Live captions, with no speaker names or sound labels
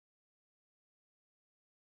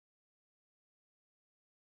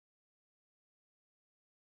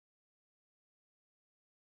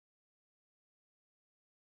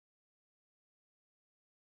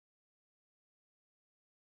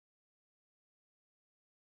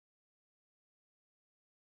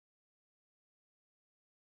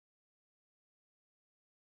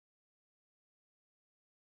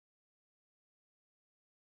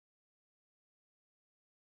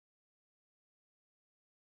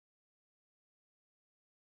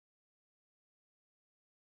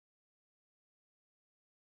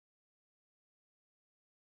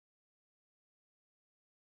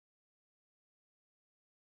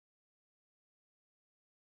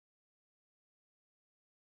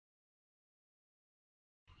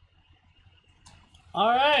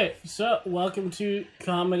Alright, so welcome to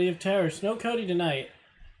Comedy of Terrors. No Cody tonight.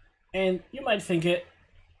 And you might think it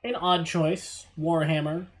an odd choice,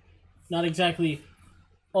 Warhammer. Not exactly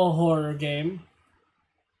a horror game.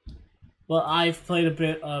 But I've played a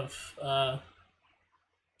bit of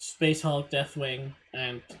Space Hulk, Deathwing,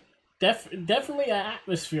 and definitely an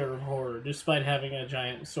atmosphere of horror, despite having a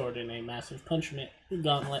giant sword and a massive punchment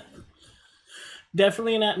gauntlet.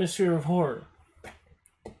 Definitely an atmosphere of horror.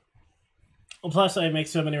 Well, plus, I make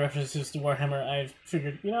so many references to Warhammer, I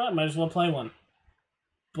figured, you know what, I might as well play one.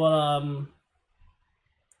 But,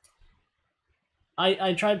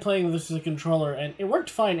 I tried playing this as a controller, and it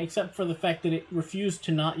worked fine, except for the fact that it refused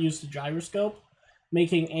to not use the gyroscope,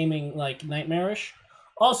 making aiming, like, nightmarish.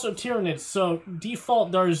 Also, Tyranids, so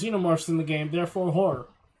default there are xenomorphs in the game, therefore horror.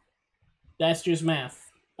 That's just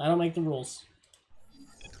math. I don't make the rules.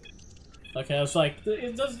 Okay, I was like,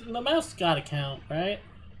 the mouse gotta count, right?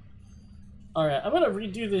 Alright, I'm gonna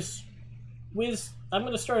redo this I'm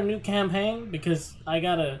gonna start a new campaign because I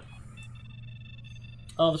gotta...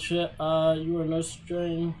 Oh shit, you are no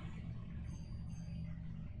string.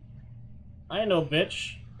 I know,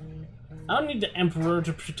 bitch. I don't need the Emperor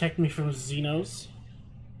to protect me from Xenos.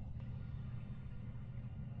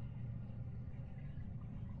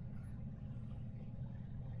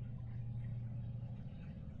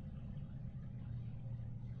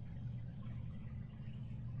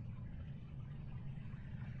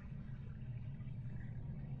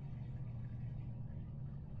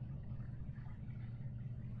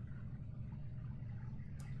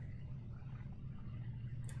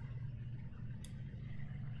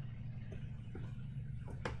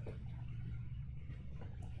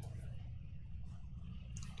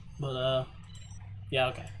 But, yeah,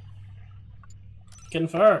 okay.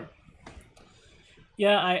 Confirm.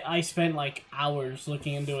 Yeah, I spent, like, hours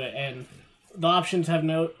looking into it, and the options have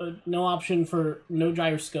no option for no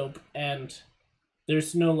gyroscope, and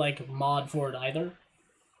there's no, like, mod for it either.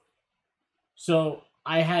 So,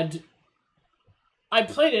 I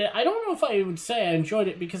played it. I don't know if I would say I enjoyed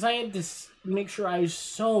it, because I had to make sure I was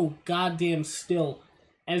so goddamn still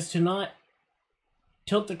as to not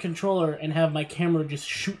tilt the controller and have my camera just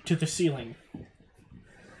shoot to the ceiling.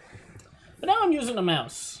 But now I'm using a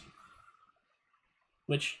mouse,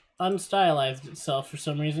 which unstylized itself for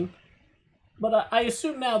some reason. But I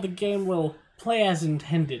assume now the game will play as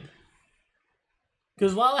intended.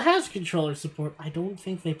 Because while it has controller support, I don't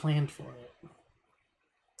think they planned for it.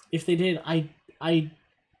 If they did, I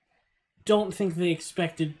don't think they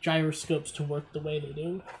expected gyroscopes to work the way they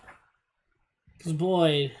do. Because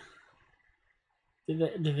boy, do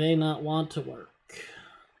they not want to work.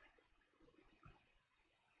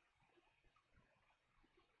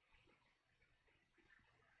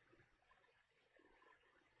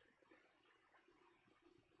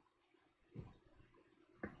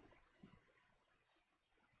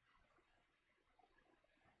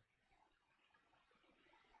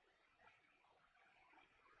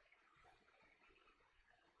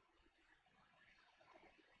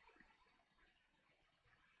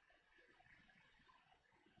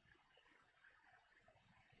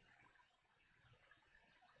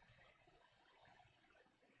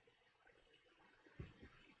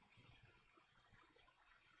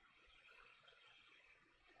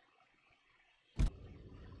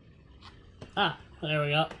 Ah, there we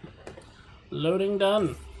go. Loading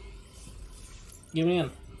done. Give me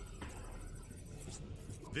in.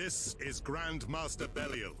 This is Grandmaster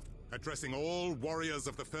Belial, addressing all warriors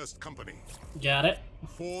of the First Company. Got it.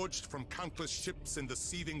 Forged from countless ships in the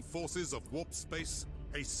seething forces of warp space,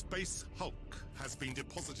 a space hulk has been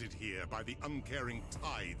deposited here by the uncaring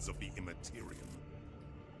tides of the Immaterium.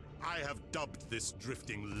 I have dubbed this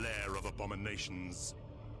drifting lair of abominations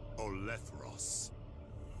Olethros.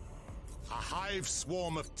 A hive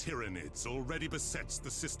swarm of Tyranids already besets the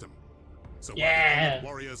system. So yeah, the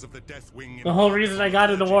warriors of the Deathwing, the whole reason I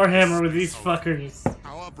got into Warhammer with these fuckers.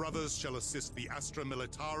 Our brothers shall assist the Astra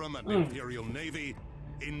Militarum and Imperial Navy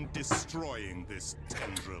in destroying this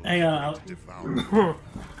tendril. Hang on, I'll be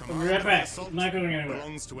right back. I'm not going anywhere.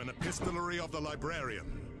 Belongs to an epistolary of the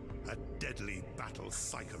Librarian, a deadly battle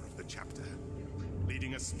psyker of the chapter.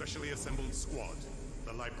 Leading a specially assembled squad,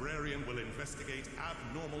 the Librarian will investigate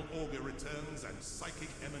abnormal auger returns and psychic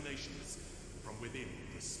emanations from within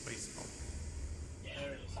the space hulk. Yeah,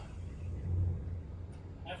 there it is.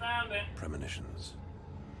 I found it. Premonitions.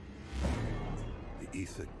 The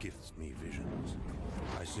ether gifts me visions.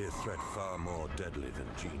 I see a threat far more deadly than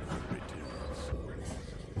Gene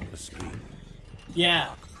returns. A scream. Yeah.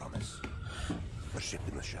 Dark promise. A ship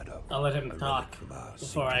in the shadow. I'll let him talk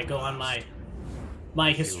before I go on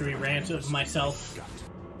my history rant of myself.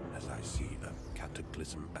 As I see a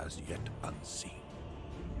cataclysm as yet unseen.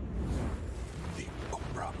 The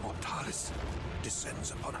Umbra Mortalis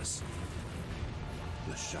descends upon us.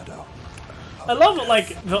 The shadow. I love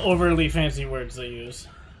like the overly fancy words they use.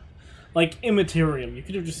 Like immaterium. You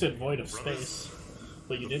could have just said void of space,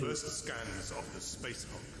 but you didn't. The first scans of the Space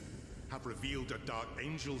Hulk have revealed a Dark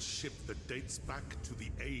Angel ship that dates back to the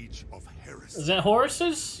age of heresy. Is that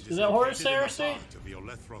Horus's? Is that Horus Heresy? Of the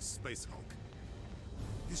Olethros Space Hulk.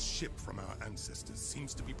 This ship from our ancestors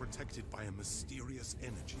seems to be protected by a mysterious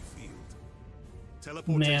energy field.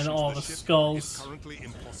 Man, all the skulls.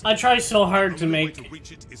 I try so hard to make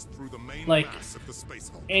like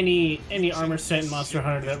any armor set in Monster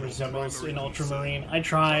Hunter that resembles an Ultramarine. I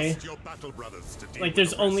try. Like,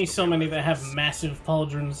 there's only so many that have massive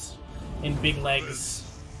pauldrons and big legs.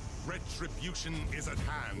 Retribution is at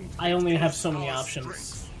hand. I only have so many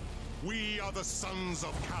options. We are the sons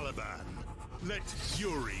of Caliban. Let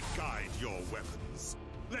fury guide your weapons.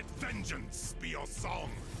 Let vengeance be your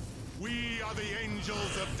song. We are the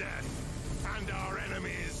angels of death, and our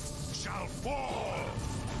enemies shall fall.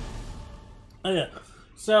 Oh yeah.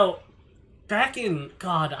 So, back in,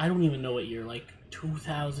 God, I don't even know what year, like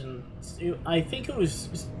 2000, I think it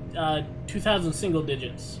was 2000 single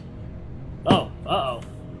digits. Oh, uh-oh.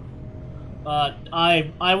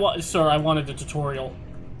 Sir, I wanted the tutorial.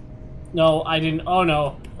 No, I didn't, oh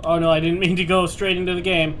no, I didn't mean to go straight into the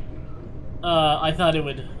game. I thought it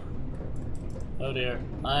would, oh dear,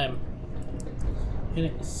 I'm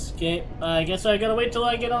gonna escape. I guess I gotta wait till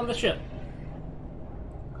I get on the ship.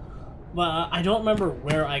 But I don't remember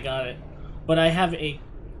where I got it. But I have a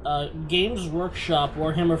Games Workshop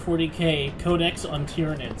Warhammer 40k Codex on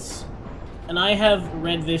Tyranids. And I have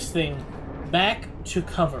read this thing back to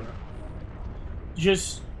cover.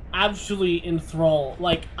 Just absolutely enthralled.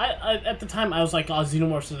 Like, I at the time I was like, oh,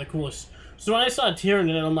 Xenomorphs are the coolest. So when I saw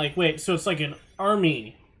Tyranid, I'm like, wait, so it's like an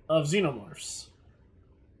army of Xenomorphs.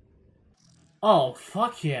 Oh,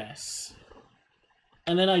 fuck yes.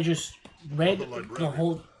 And then I just read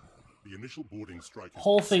the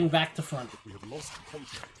whole thing back to front.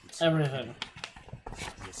 Everything.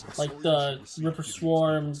 Like the Ripper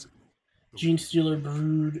Swarm, Gene Stealer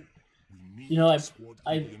Brood. You know,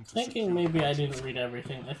 I'm thinking maybe I didn't read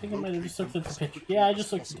everything. I think I might have just looked at the pictures. Yeah, I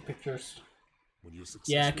just looked at the pictures.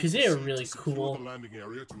 Yeah, because they are really cool.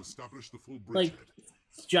 Like,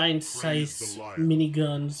 giant scythes,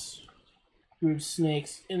 miniguns, weird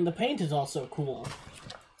snakes, and the paint is also cool.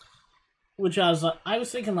 Which I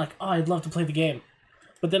was thinking like, oh, I'd love to play the game.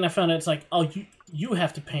 But then I found out it's like, oh, you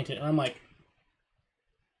have to paint it. And I'm like,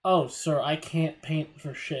 oh, sir, I can't paint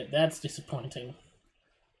for shit. That's disappointing.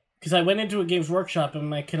 Because I went into a Games Workshop and I'm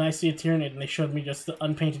like, can I see a Tyranid? And they showed me just the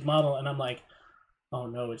unpainted model. And I'm like, oh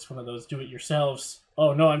no, it's one of those do-it-yourselves.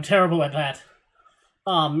 Oh no, I'm terrible at that.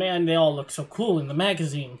 Oh man, they all look so cool in the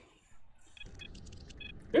magazine.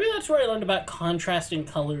 Maybe that's where I learned about contrasting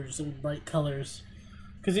colors and bright colors.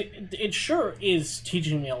 Because it sure is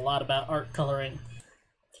teaching me a lot about art coloring.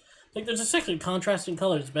 Like, there's a section, contrasting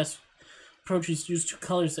colors. Best approach is to use two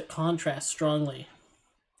colors that contrast strongly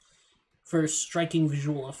for a striking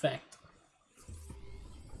visual effect.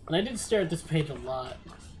 And I did stare at this page a lot.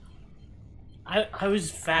 I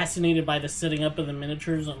was fascinated by the setting up of the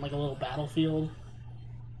miniatures on, like, a little battlefield.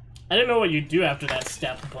 I didn't know what you'd do after that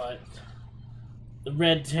step, but the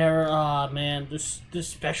Red Terror, ah, man, the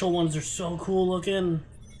special ones are so cool looking.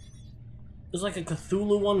 There's like a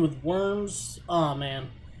Cthulhu one with worms. Oh man.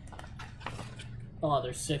 Oh,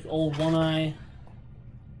 they're sick. Old One Eye. And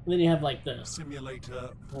then you have like the simulator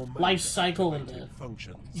life cycle and the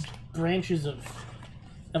branches of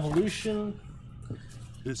evolution.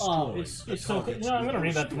 Oh, it's so cool. No, I'm gonna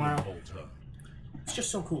read that tomorrow. It's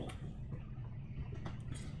just so cool.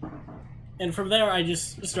 And from there, I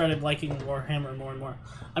just started liking Warhammer more and more.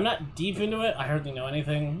 I'm not deep into it. I hardly know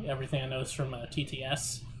anything. Everything I know is from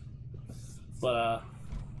TTS. But,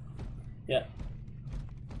 yeah.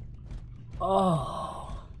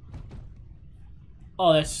 Oh.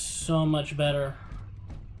 Oh, that's so much better.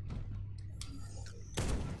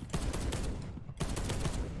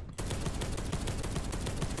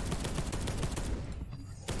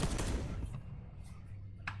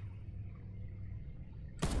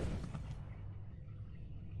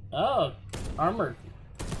 Oh, armored.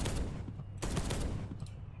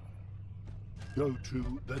 Go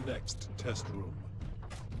to the next test room.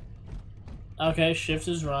 Okay, shift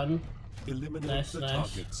is run. Eliminate the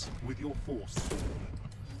targets with your force.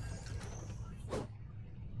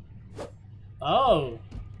 Oh.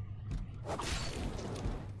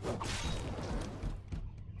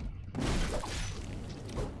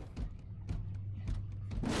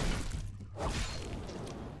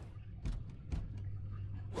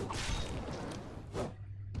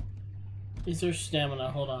 Is there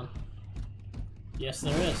stamina? Hold on. Yes,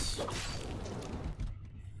 there is.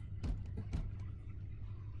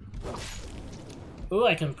 Ooh,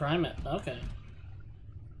 I can prime it. Okay.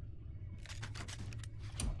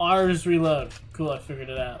 R is reload. Cool, I figured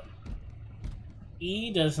it out.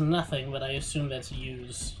 E does nothing, but I assume that's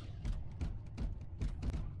use.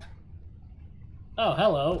 Oh,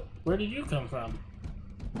 hello. Where did you come from?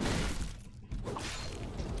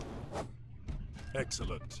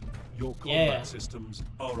 Excellent. Your combat systems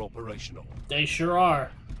are operational. They sure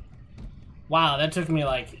are. Wow, that took me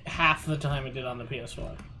like half the time it did on the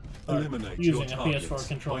PS4. Eliminate using your a targets PS4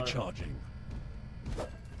 controller. by charging.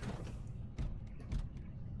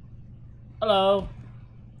 Hello.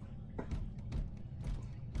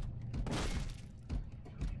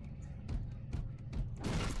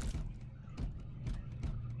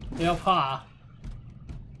 Yopa.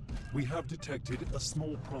 We have detected a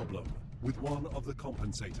small problem with one of the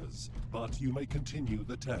compensators, but you may continue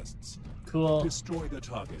the tests. Cool. Destroy the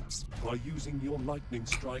targets by using your lightning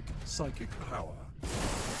strike psychic power.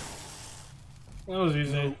 That was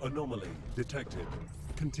easy. No anomaly detected.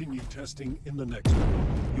 Continue testing in the next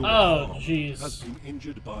one. Your Oh, arm jeez. has been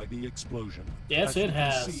injured by the explosion. Yes, as it you can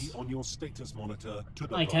has. see on your status monitor to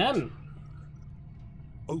the I right. can.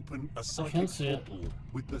 Open a can psychic see it. portal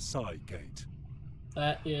with the side gate.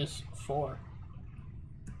 That is 4.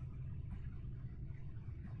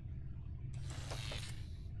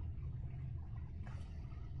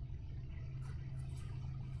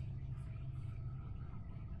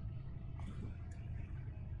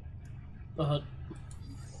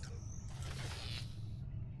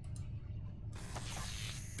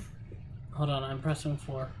 Hold on, I'm pressing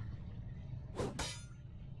 4.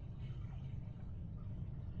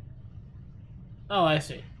 Oh, I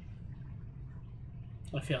see.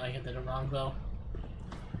 I feel like I did it wrong, though.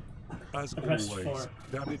 As I pressed always, 4.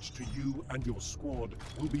 damage to you and your squad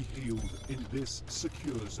will be healed in this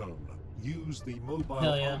secure zone. Use the mobile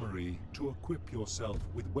Hell yeah. armory to equip yourself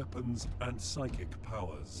with weapons and psychic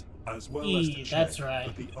powers, as well E, as to check that's right.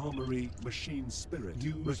 that the armory machine spirit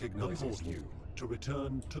recognizes you to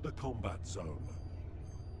return to the combat zone.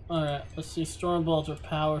 Alright, let's see. Stormbolt or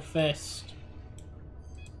Power Fist.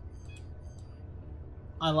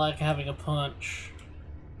 I like having a punch.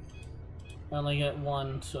 I only get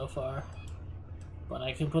 1 so far. But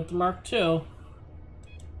I can put the Mark II.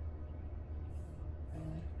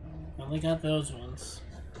 I only got those ones.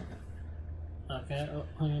 Okay, oh,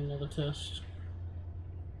 I need another test.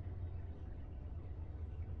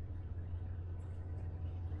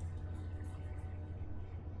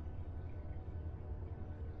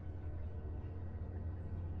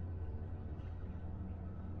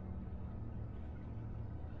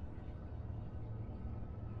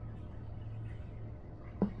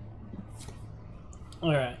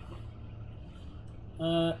 All right.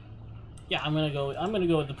 Yeah, I'm gonna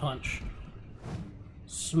go with the punch.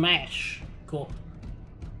 Smash. Cool.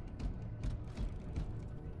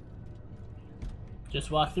 Just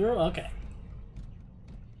walk through? Okay.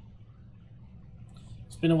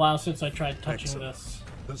 It's been a while since I tried touching Excellent. this.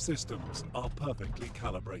 The systems are perfectly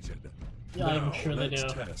calibrated. Yeah, now, I'm sure they let's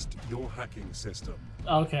do. test your hacking system.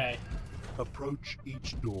 Okay. Approach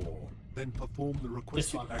each door, then perform the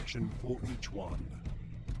requested one. action for each one.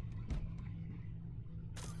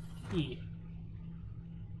 E.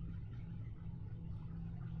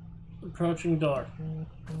 Approaching door.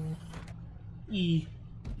 E.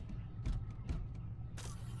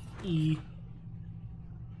 E.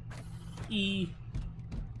 E.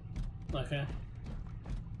 Okay.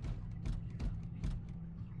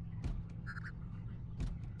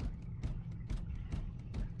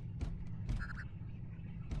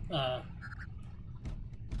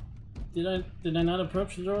 Did I not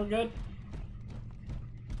approach the door good?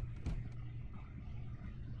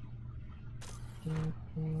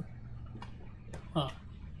 Huh.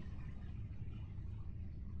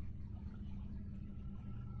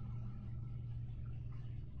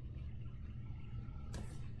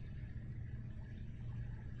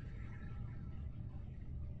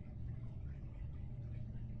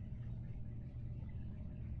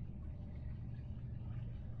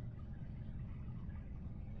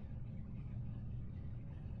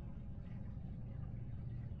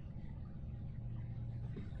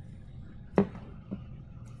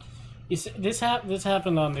 You see, this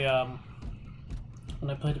happened on the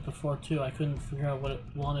when I played it before too. I couldn't figure out what it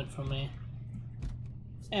wanted from me.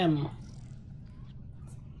 M.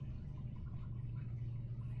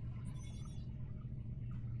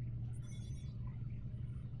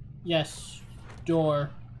 Yes. Door.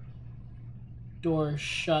 Door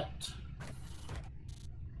shut.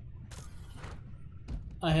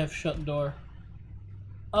 I have shut door.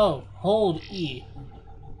 Oh, hold E.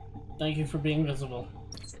 Thank you for being visible.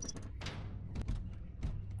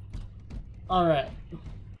 Alright.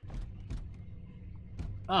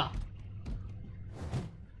 Ah.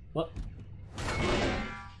 What?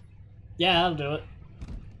 Yeah, I'll do it.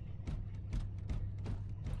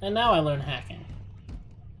 And now I learn hacking.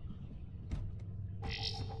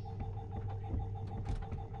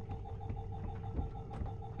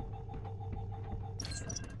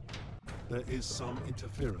 There is some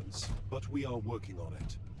interference, but we are working on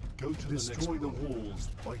it. Go to destroy the walls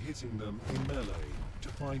by hitting them in melee to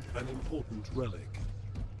find an important relic.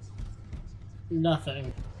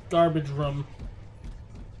 Nothing. Garbage room.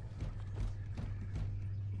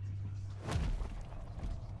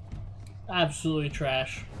 Absolutely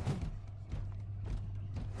trash.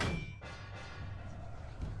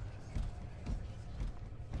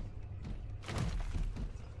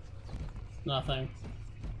 Nothing.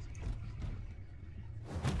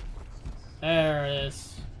 There it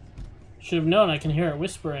is. Should have known, I can hear it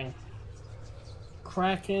whispering.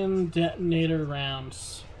 Kraken detonator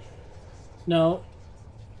rounds. No.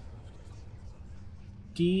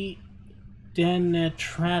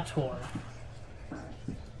 Denetrator.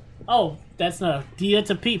 Oh, that's not a D, it's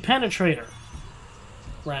a P. Penetrator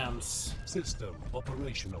rounds. System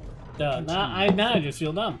operational. Duh, now I just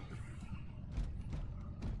feel dumb.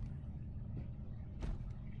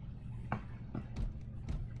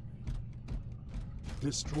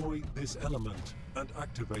 Destroy this element and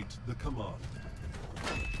activate the command.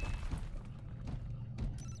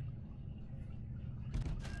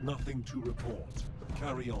 Nothing to report.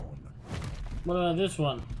 Carry on. What about this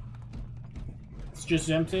one? It's just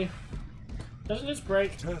empty. Doesn't this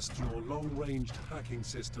break? Test your long-range hacking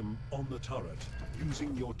system on the turret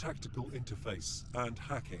using your tactical interface and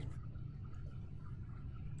hacking.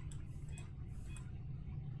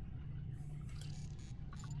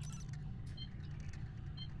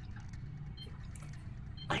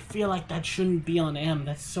 I feel like that shouldn't be on M.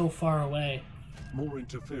 That's so far away. More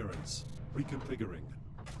interference. Reconfiguring.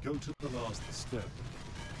 Go to the last step.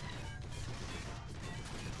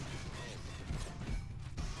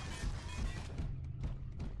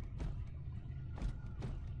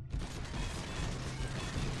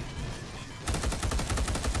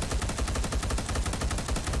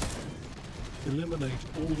 Eliminate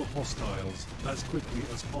all the hostiles as quickly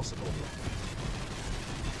as possible.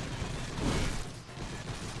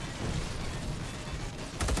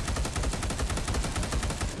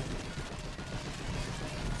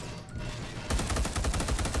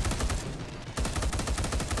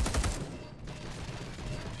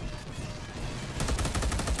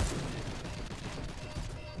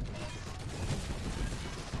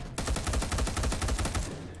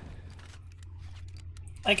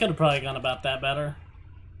 I could have probably gone about that better.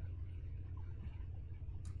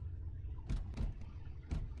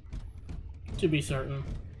 To be certain.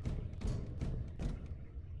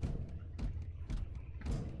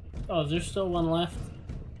 Oh, is there still one left?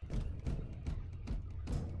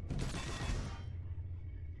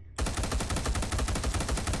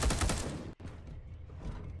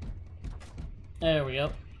 There we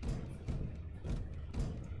go.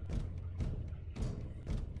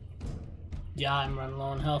 Yeah, I'm running low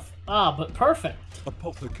on health. Ah, but perfect!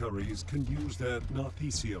 Apothecaries can use their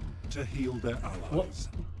narthecium to heal their allies.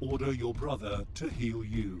 Order your brother to heal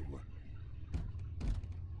you.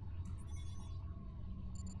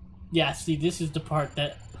 Yeah, see, this is the part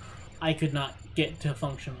that I could not get to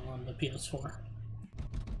functional on the PS4.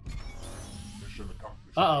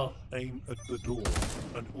 Uh-oh. Aim at the door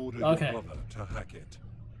and order Okay. your brother to hack it.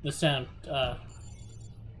 The sound,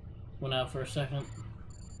 went out for a second.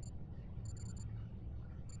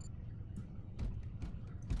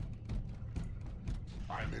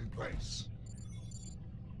 I'm in place.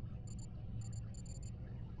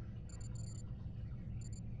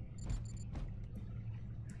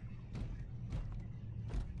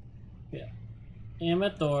 Yeah. Aim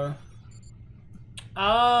at door.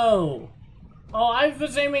 Oh! Oh, I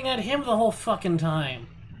was aiming at him the whole fucking time.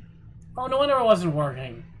 Oh, no wonder it wasn't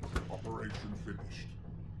working. Operation finished.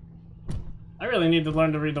 I really need to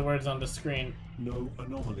learn to read the words on the screen. No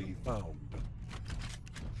anomaly found.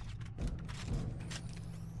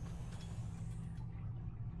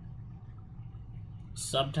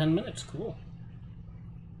 Sub 10 minutes, cool.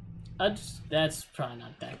 That's probably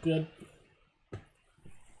not that good.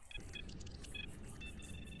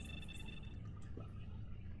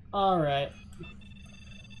 Alright.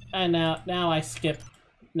 And now I skip.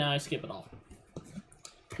 Now I skip it all.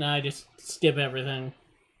 Now I just skip everything.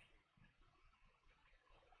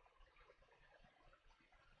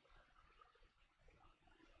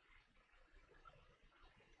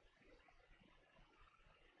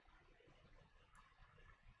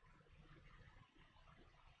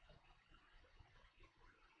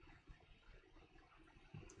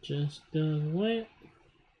 Just do it.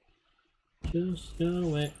 Just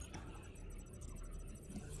do it.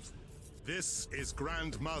 This is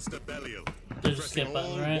Grandmaster Belial, There's a addressing skip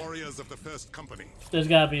button, all right? warriors of the First Company. There's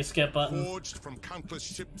gotta be a skip button. Forged from countless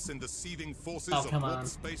ships in the seething forces Oh, of come warp on.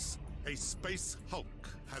 space, a space hulk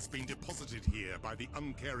has been deposited here by the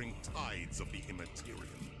uncaring tides of the Immaterium.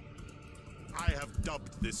 I have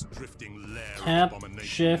dubbed this drifting lair Tab, of abominations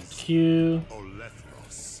Shift, Q,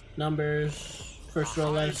 Olethros. numbers, first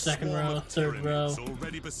row letter, second row, third row,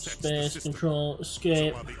 space, control,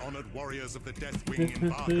 escape. So while the honored warriors of the Deathwing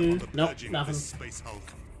embark upon the Nope, purging of nothing. this space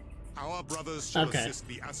hulk, our brothers shall Okay. assist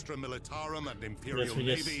the Astra Militarum and Imperial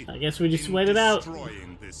Navy I guess we just in wait it out.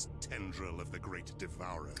 destroying this tendril of the Great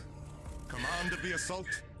Devourer. Command of the assault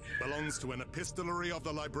belongs to an epistolary of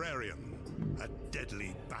the Librarian, a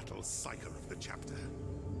deadly battle psyker of the chapter.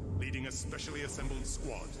 Leading a specially assembled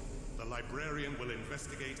squad, the Librarian will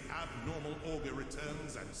investigate abnormal augur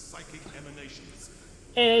returns and psychic emanations.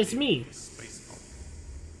 Hey, it's me. Space hulk.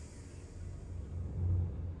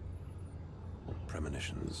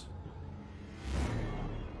 Premonitions.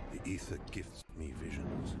 The ether gifts me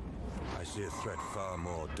visions. I see a threat far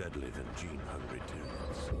more deadly than gene-hungry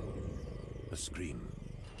tyrants. A scream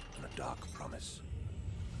and a dark promise.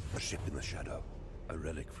 A ship in the shadow, a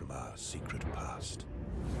relic from our secret past.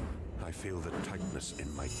 I feel the tightness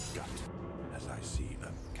in my gut as I see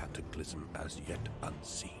a cataclysm as yet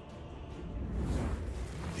unseen.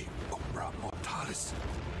 The Umbra Mortalis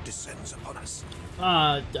descends upon us.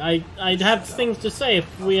 I'd have things to say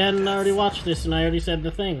if we hadn't already watched this and I already said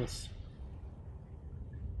the things.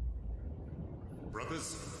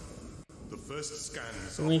 Brothers, the first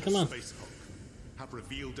scans I mean, of come the on. Space Hulk have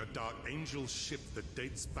revealed a Dark Angel ship that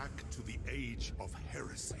dates back to the Age of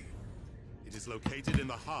Heresy. It is located in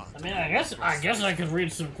the heart. I mean, I guess I could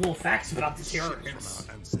read some cool facts about the Tyranids.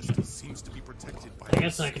 Our ancestors seems to be protected by I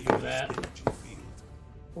guess I could do that.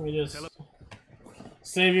 Let me just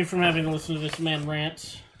save you from having to listen to this man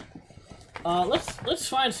rant. Let's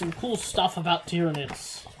find some cool stuff about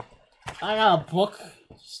Tyranids. I got a book.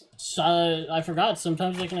 So, I forgot.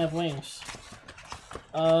 Sometimes they can have wings.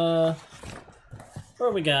 What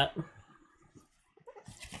do we got?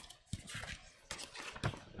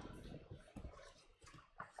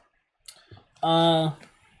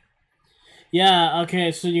 Yeah,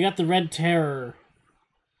 okay, so you got the Red Terror.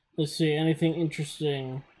 Let's see, anything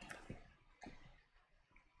interesting?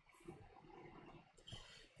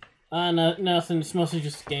 No, nothing, it's mostly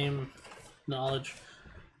just game knowledge.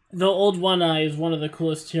 The Old One Eye is one of the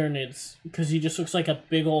coolest Tyranids, because he just looks like a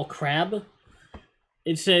big old crab.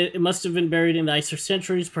 It must have been buried in the ice for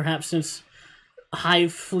centuries, perhaps since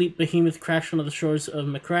Hive Fleet Behemoth crashed onto the shores of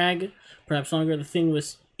Macragge. Perhaps longer. The thing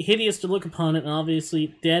was hideous to look upon it, and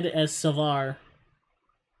obviously dead as Savlar.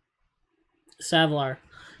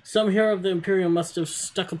 Some hero of the Imperium must have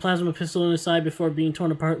stuck a plasma pistol in his side before being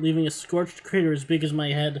torn apart, leaving a scorched crater as big as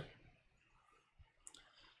my head.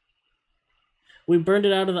 We burned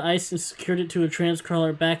it out of the ice and secured it to a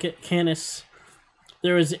transcrawler back at Canis.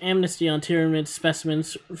 There was amnesty on Tyranid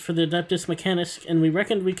specimens for the Adeptus Mechanis, and we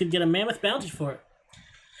reckoned we could get a mammoth bounty for it.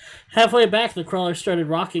 Halfway back, the crawler started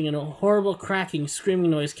rocking, and a horrible cracking, screaming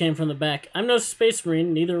noise came from the back. I'm no space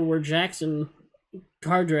marine, neither were Jax and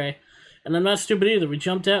Cardre, and I'm not stupid either. We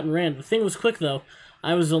jumped out and ran. The thing was quick, though.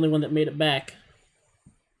 I was the only one that made it back.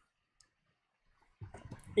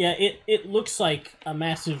 Yeah, it looks like a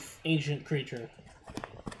massive ancient creature.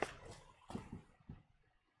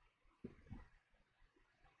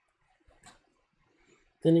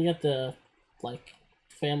 Then you got the, like,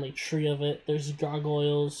 family tree of it. There's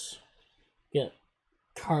gargoyles. You got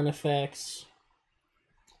carnifex.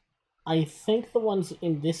 I think the ones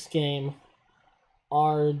in this game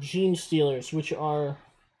are gene stealers, which are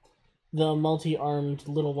the multi-armed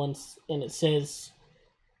little ones. And it says,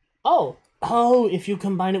 oh, if you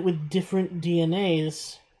combine it with different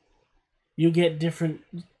DNAs, you get different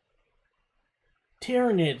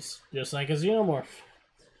Tyranids, just like a xenomorph.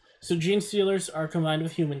 So gene stealers are combined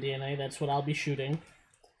with human DNA. That's what I'll be shooting.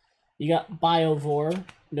 You got Biovore,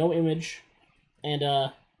 no image,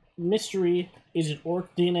 and Mystery. Is it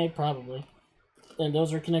Orc DNA? Probably. And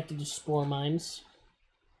those are connected to spore mines.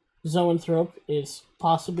 Zoanthrope is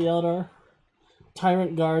possibly Eldar.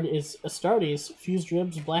 Tyrant Guard is Astartes. Fused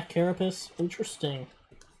Ribs, Black Carapace. Interesting.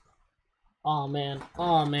 Oh man.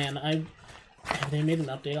 Have they made an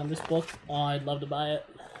update on this book? Oh, I'd love to buy it.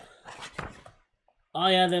 Oh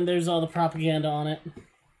yeah, then there's all the propaganda on it.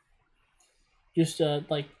 Just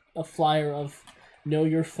like a flyer of know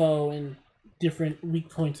your foe and different weak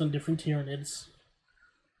points on different Tyranids.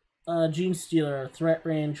 Gene Stealer, threat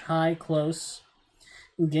range high, close,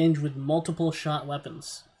 engage with multiple shot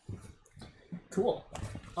weapons. Cool.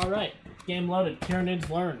 Alright. Game loaded. Tyranids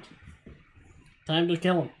learned. Time to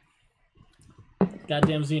kill him.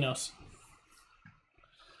 Goddamn Xenos.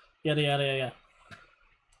 Yada yada yada.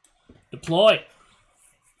 Deploy!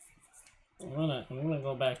 I'm gonna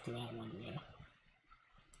go back to that one, yeah.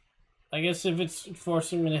 I guess if it's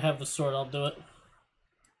forcing me to have the sword, I'll do it.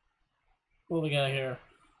 What we got here?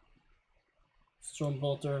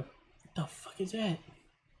 Stormbolter. What the fuck is that?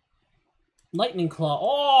 Lightning Claw.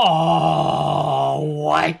 Oh,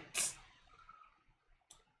 what?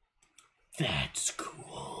 That's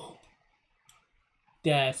cool.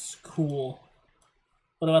 That's cool.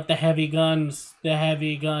 What about the heavy guns? The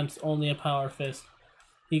heavy guns, only a power fist.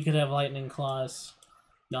 He could have lightning claws.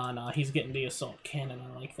 Nah, he's getting the assault cannon.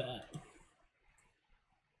 I like that.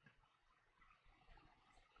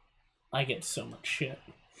 I get so much shit.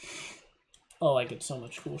 Oh, I get so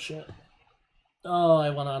much cool shit. Oh, I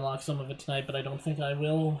want to unlock some of it tonight, but I don't think I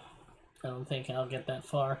will. I don't think I'll get that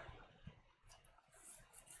far.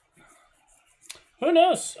 Who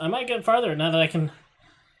knows? I might get farther now that I can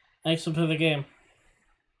actually play the game.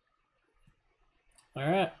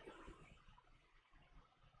 Alright.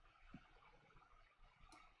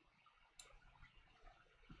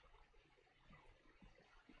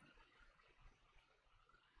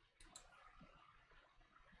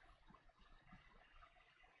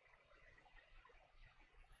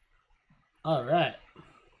 Alright.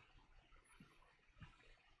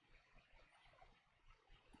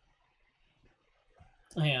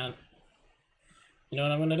 Hang on. You know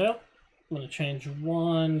what I'm gonna do? I'm gonna change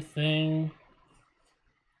one thing.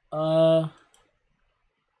 I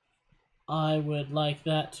would like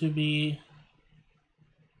that to be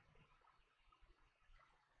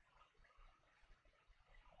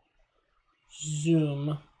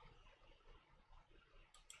zoom.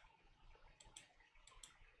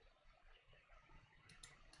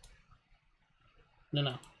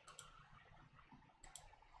 No.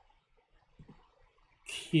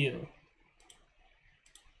 Q.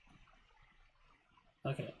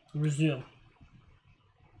 Okay, resume.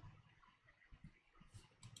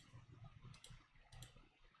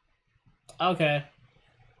 Okay.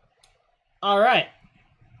 Alright.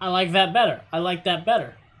 I like that better. I like that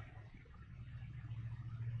better.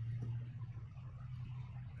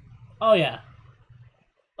 Oh yeah.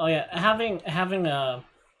 Oh yeah. Having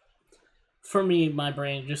for me, my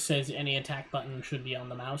brain just says any attack button should be on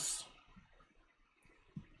the mouse.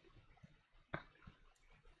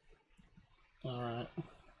 Alright.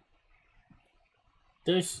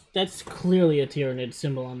 That's clearly a Tyranid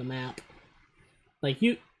symbol on the map. Like,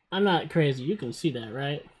 I'm not crazy, you can see that,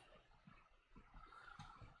 right?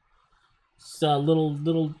 It's a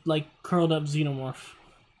little, like, curled up xenomorph.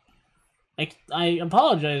 I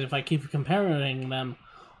apologize if I keep comparing them,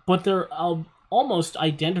 but they're almost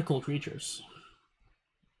identical creatures.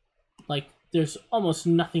 Like, there's almost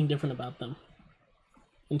nothing different about them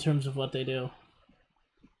in terms of what they do.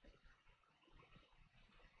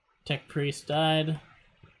 Tech Priest died.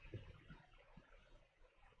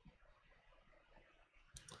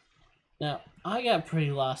 Now, I got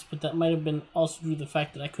pretty lost, but that might have been also due to the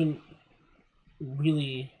fact that I couldn't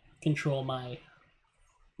really control my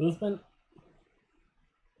movement.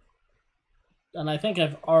 And I think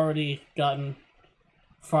I've already gotten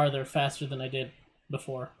farther faster than I did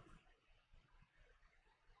before.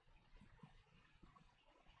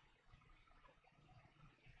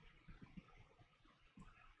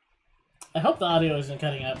 I hope the audio isn't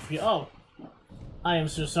cutting out for you. Oh, I am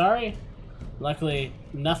so sorry. Luckily,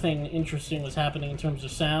 nothing interesting was happening in terms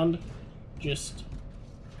of sound. Just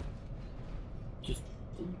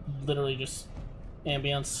literally just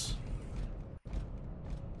ambience.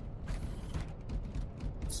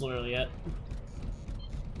 That's literally it.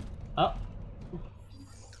 Oh.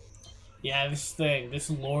 Yeah, this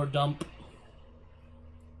lore dump.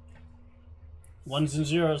 Ones and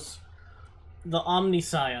zeros. The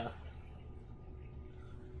Omnisaya.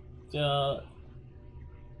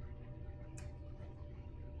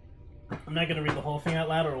 I'm not gonna read the whole thing out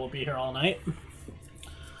loud or we'll be here all night.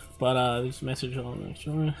 But this message all next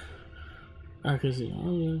one. So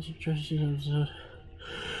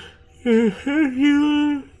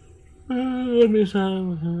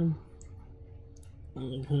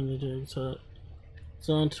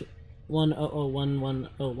on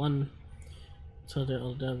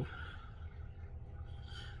 1001101.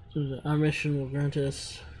 So our mission will grant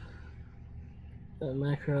us a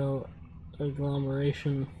macro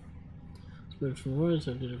agglomeration. Spread from words,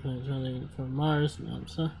 I did a plan running from Mars. Now I'm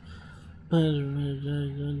sorry.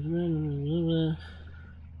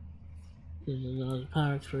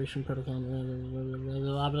 Power exploration protocol.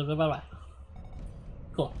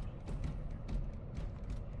 Cool.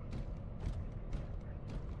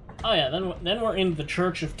 Oh yeah, then we're in the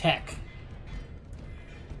Church of Tech.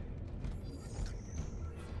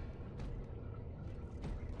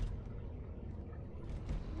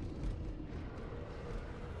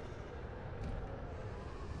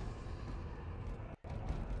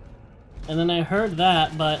 And then I heard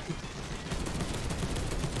that, but...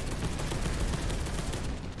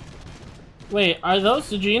 Wait, are those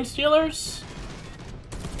the Gene Stealers?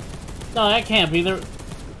 No, that can't be. They're...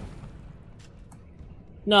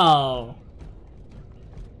 No.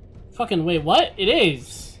 Fucking wait, what? It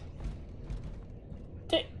is.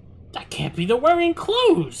 That can't be. They're wearing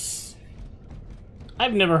clothes.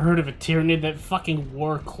 I've never heard of a Tyranid that fucking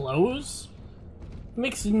wore clothes. It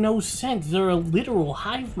makes no sense. They're a literal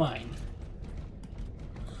hive mind.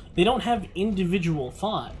 They don't have individual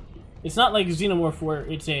thought. It's not like Xenomorph where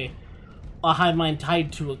it's a hive mind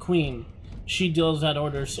tied to a queen. She deals out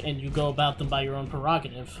orders and you go about them by your own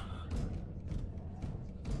prerogative.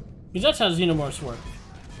 Because that's how Xenomorphs work.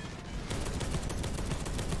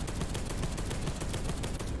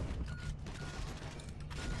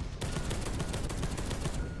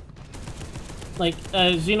 Like,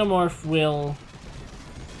 a Xenomorph will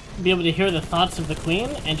be able to hear the thoughts of the queen,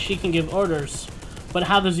 and she can give orders, but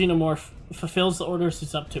how the Xenomorph fulfills the orders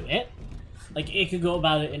is up to it. Like, it could go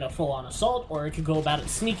about it in a full-on assault, or it could go about it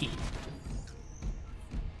sneaky.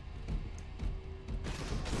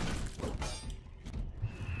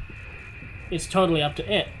 It's totally up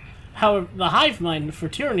to it. However, the hive mind for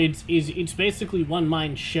Tyranids is it's basically one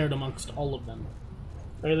mind shared amongst all of them.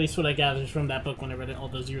 Or at least what I gathered from that book when I read it all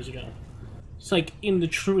those years ago. It's like, in the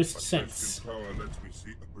truest sense.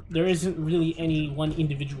 There isn't really any one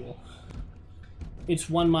individual. It's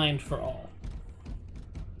one mind for all.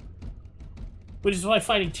 Which is why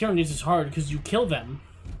fighting Tyranids is hard, because you kill them.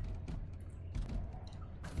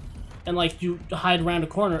 And like, you hide around a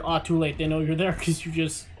corner, ah, too late, they know you're there, because you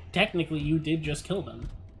just... Technically, you did just kill them.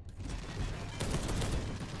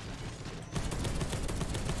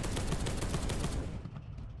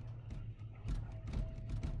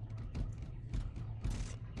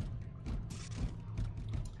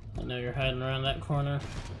 I know you're hiding around that corner.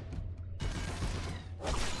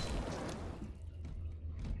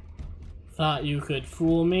 Thought you could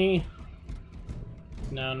fool me?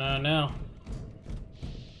 No, no, no.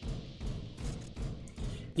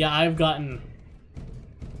 Yeah, I've gotten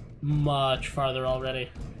much farther already.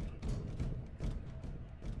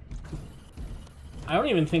 I don't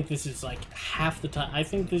even think this is like half the time. I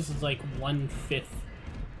think this is like 1/5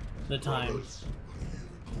 the time.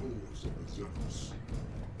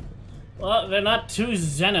 Well, they're not too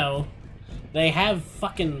Xeno. They have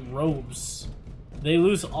fucking robes. They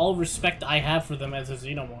lose all respect I have for them as a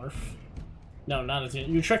Xenomorph. No, not a Xenomorph.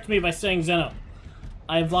 You tricked me by saying Xeno.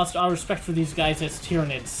 I've lost all respect for these guys as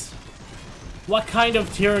Tyranids. What kind of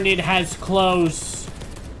Tyranid has clothes?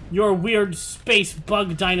 Your weird space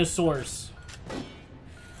bug dinosaurs.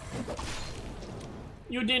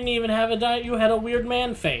 You didn't even have a you had a weird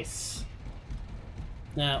man face.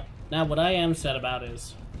 Now what I am sad about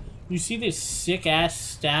is, you see this sick-ass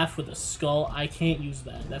staff with a skull? I can't use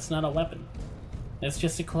that. That's not a weapon. That's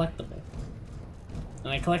just a collectible.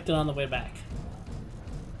 And I collected on the way back.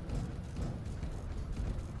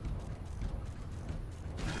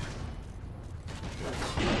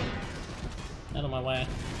 Out of my way.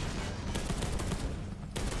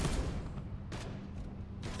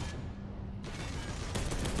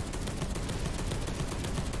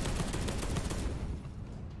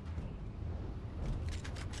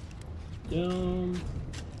 Doom.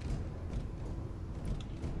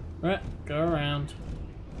 Right, go around.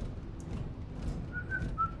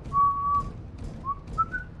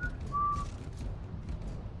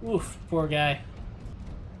 Oof, poor guy.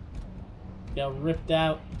 Got ripped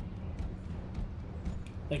out.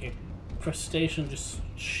 Like a crustacean just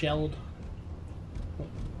shelled.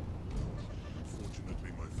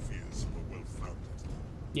 Unfortunately, my fears were well founded.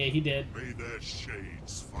 Yeah, he did. May their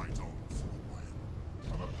shades fight on for a while.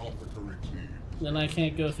 An apothecary team. Then I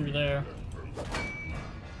can't go through there.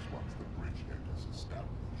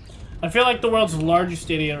 I feel like the world's largest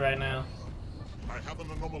idiot right now. I have an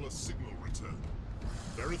anomalous signal return.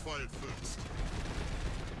 Verify it first.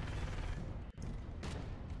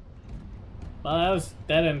 Well,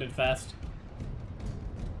 that ended fast.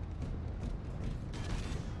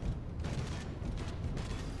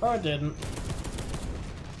 Or it didn't.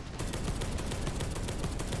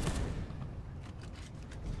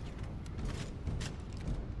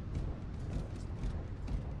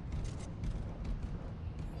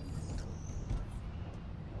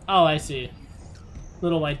 Oh, I see.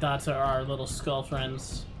 Little white dots are our little skull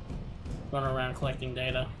friends running around collecting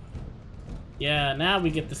data. Yeah, now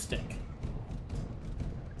we get the stick.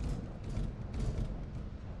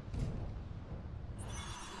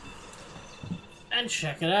 And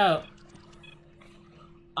check it out.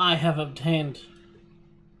 I have obtained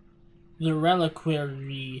the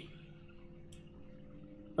reliquary.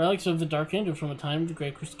 Relics of the Dark Angel from a time of the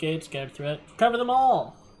Great Crusade, scattered threat. Cover them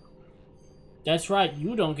all! That's right,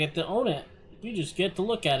 you don't get to own it. You just get to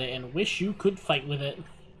look at it and wish you could fight with it.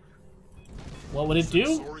 What would it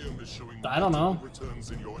do? I don't know.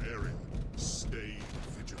 Returns in your area. Stay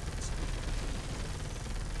vigilant.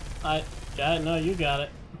 I got it. No, you got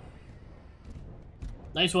it.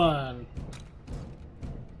 Nice one.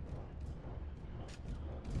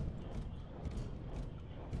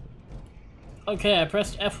 Okay, I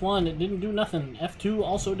pressed F1. It didn't do nothing. F2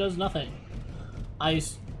 also does nothing. I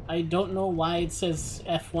don't know why it says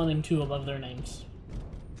F1 and 2 above their names.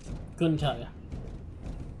 Couldn't tell you.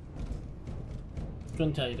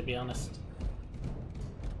 Couldn't tell you, to be honest.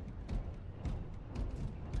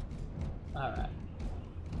 Alright.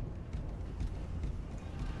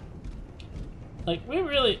 Like, we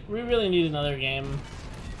really need another game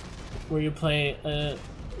where you play a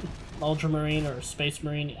Ultramarine or Space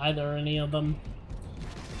Marine, either or any of them.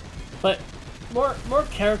 But more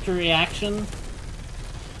character reaction.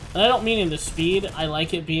 And I don't mean in the speed, I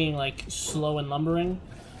like it being like slow and lumbering,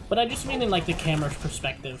 but I just mean in like the camera's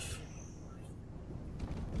perspective.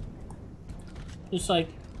 Just like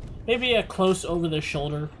maybe a close over the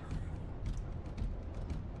shoulder.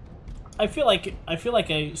 I feel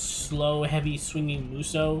like a slow, heavy swinging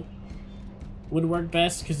Muso would work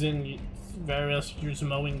best, because then various you're just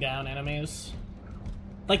mowing down enemies.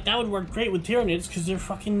 Like, that would work great with Tyranids, because they're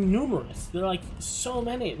fucking numerous. They're like so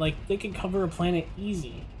many. Like, they could cover a planet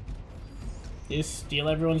easy. They just steal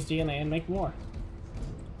everyone's DNA and make more.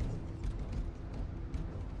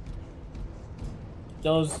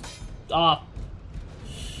 Those, I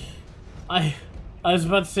was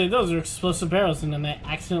about to say those are explosive barrels, and then I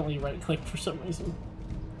accidentally right-clicked for some reason.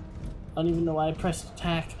 I don't even know why I pressed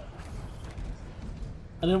attack.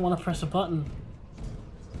 I didn't want to press a button.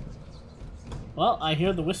 Well, I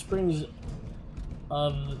hear the whisperings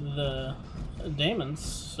of the daemons,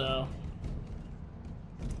 so...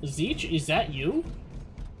 Zeech, is that you?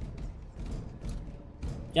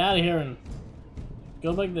 Get out of here and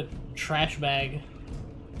go back to the trash bag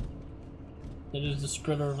that is the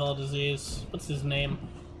spreader of all disease. What's his name?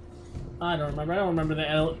 I don't remember. I don't remember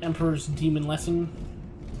the Emperor's Demon lesson.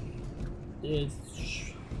 It's...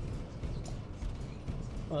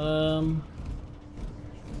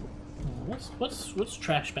 What's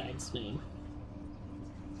trash bag's name?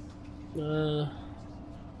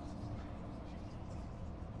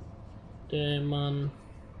 Demon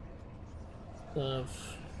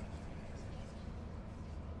of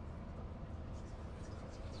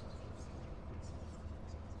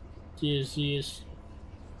disease.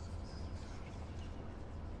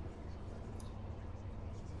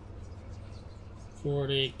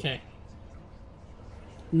 $40K.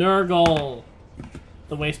 Nurgle,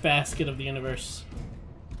 the wastebasket of the universe.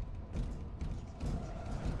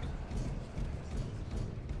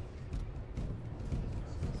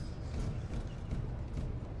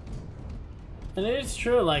 And it is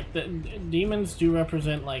true, like, the demons do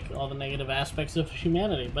represent, like, all the negative aspects of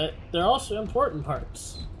humanity, but they're also important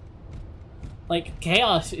parts. Like,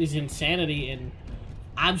 chaos is insanity and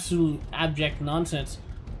absolute abject nonsense,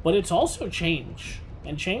 but it's also change.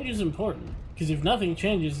 And change is important, because if nothing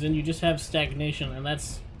changes, then you just have stagnation, and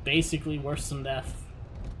that's basically worse than death.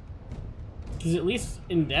 Because at least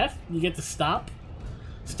in death, you get to stop.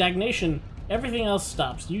 Stagnation, everything else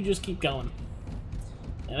stops. You just keep going.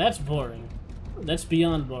 And that's boring. That's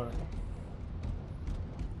beyond boring.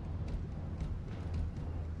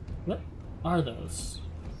 What are those?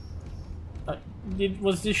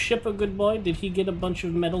 Was this ship a good boy? Did he get a bunch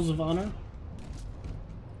of medals of honor?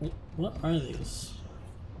 What are these?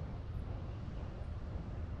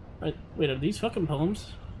 Wait, are these fucking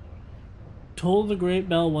poems? Toll the great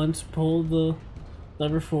bell once, pull the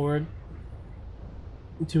lever forward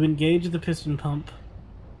to engage the piston pump.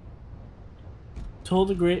 Toll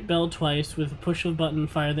the great bell twice, with a push of a button,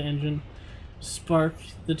 fire the engine, spark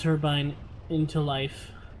the turbine into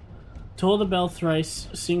life. Toll the bell thrice,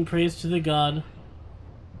 sing praise to the god.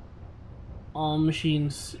 All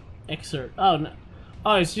machines exert. Oh, no.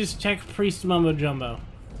 Oh, it's just tech priest mumbo jumbo.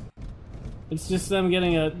 It's just them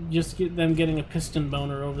getting a piston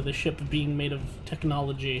boner over the ship being made of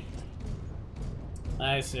technology.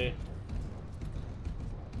 I see.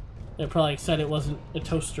 They're probably excited it wasn't a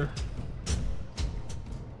toaster.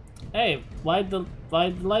 Hey, why'd the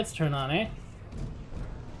lights turn on, eh?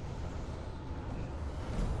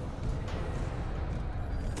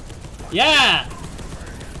 Yeah!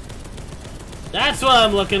 That's what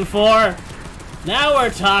I'm looking for! Now we're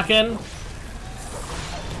talking!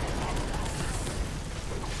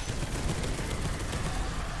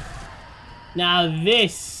 Now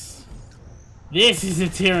this is a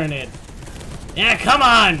Tyrannid. Yeah, come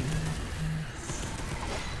on!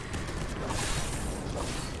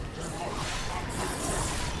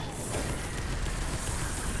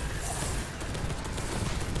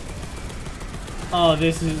 Oh,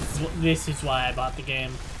 this is why I bought the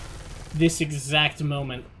game. This exact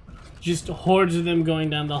moment. Just hordes of them going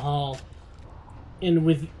down the hall. And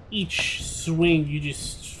with each swing, you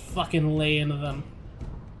just fucking lay into them.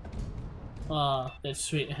 Oh, that's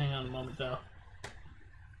sweet. Hang on a moment, though.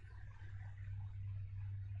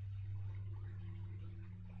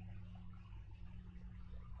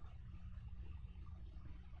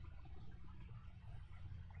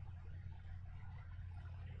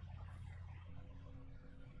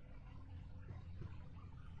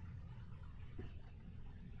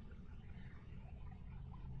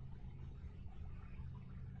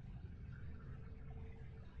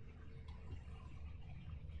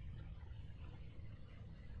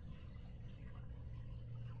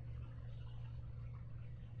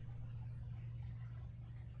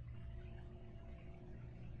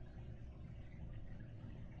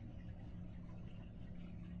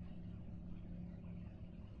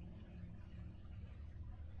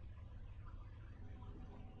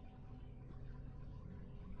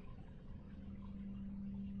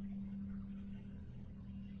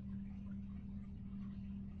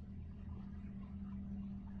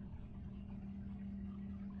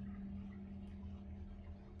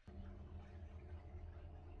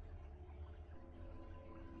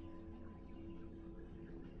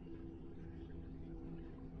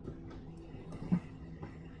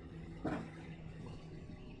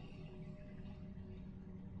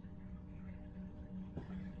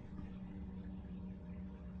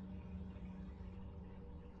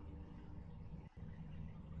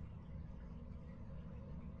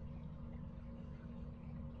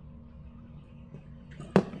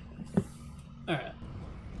 Alright.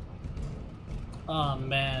 Oh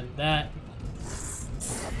man, that...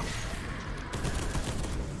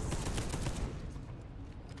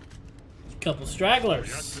 Couple stragglers.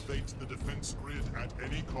 Deactivate the defense grid at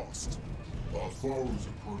any cost. Our foes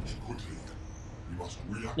approach quickly. We must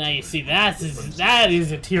react. Now you see, that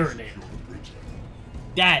is a Tyrannid.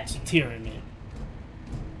 That's a Tyrannid.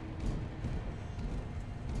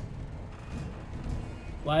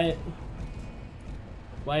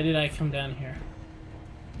 Why did I come down here?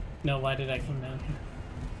 No, why did I come down here?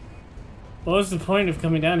 What was the point of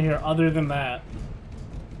coming down here other than that?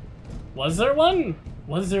 Was there one?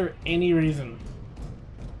 Was there any reason?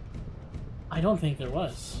 I don't think there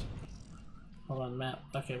was. Hold on, map.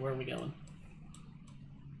 Okay, where are we going?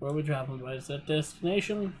 Where are we dropping by? Is that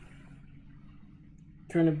destination?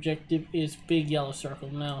 Current objective is big yellow circle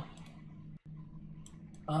now.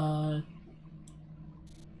 Oh.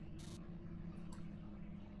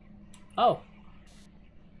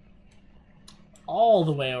 All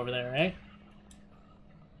the way over there, eh?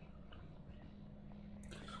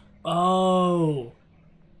 Oh.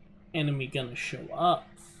 Enemy gonna show up.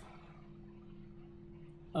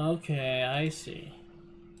 Okay, I see.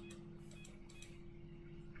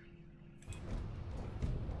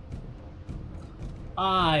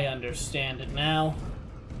 I understand it now.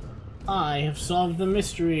 I have solved the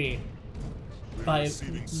mystery by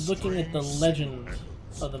looking at the legend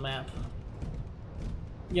of the map.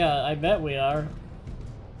 Yeah, I bet we are.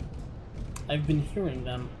 I've been hearing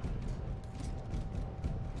them.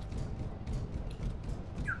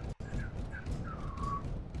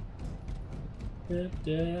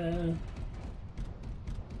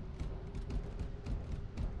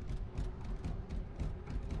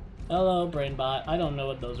 Hello, Brainbot. I don't know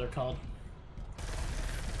what those are called.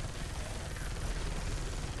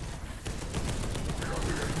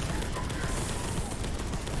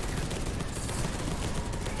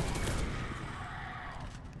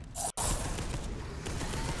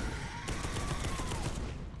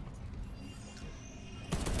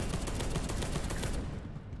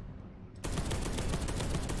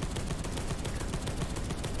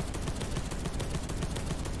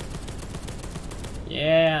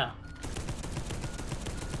 Yeah.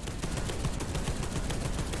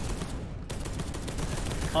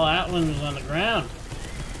 Oh, that one was on the ground.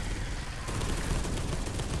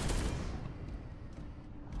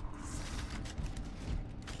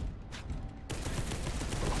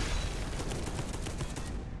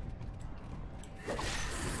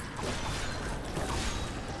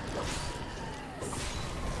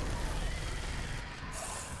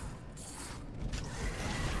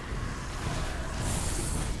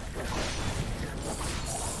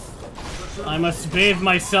 I must bathe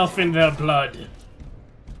myself in their blood.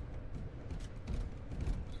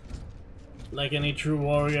 Like any true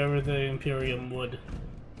warrior of the Imperium would.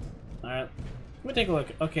 Alright. Let me take a look.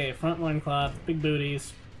 Okay, front loincloth, big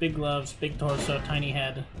booties, big gloves, big torso, tiny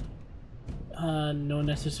head. No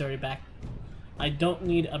necessary back. I don't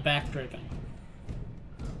need a back draping.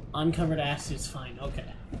 Uncovered ass is fine,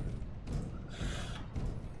 okay.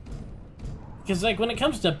 Because, like, when it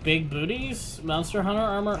comes to big booties, Monster Hunter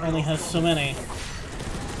armor only has so many.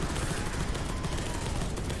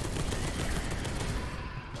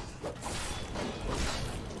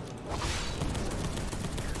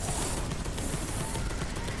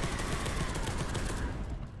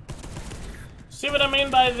 See what I mean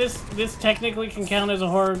by this technically can count as a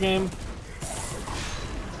horror game?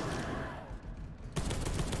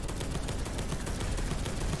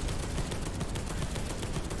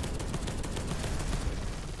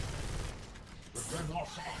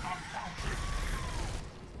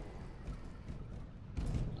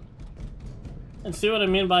 And see what I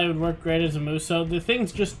mean by it would work great as a Muso? The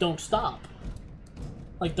things just don't stop.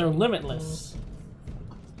 Like, they're limitless.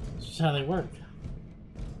 It's just how they work.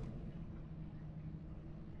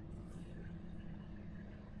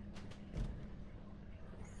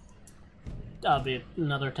 That'll be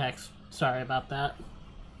another text. Sorry about that.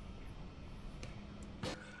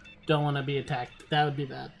 Don't want to be attacked. That would be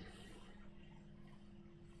bad.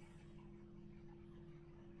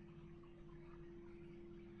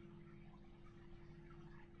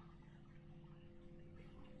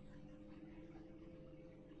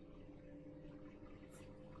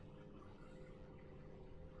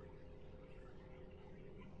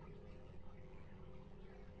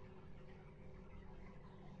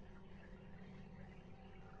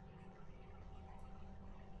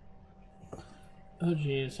 Oh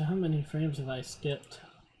geez, how many frames have I skipped?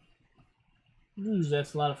 Ooh,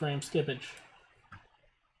 that's a lot of frame skippage.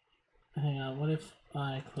 Hang on, what if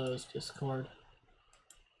I close Discord?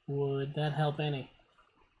 Would that help any?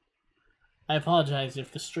 I apologize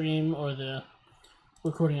if the stream or the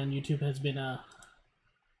recording on YouTube has been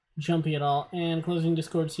jumpy at all, and closing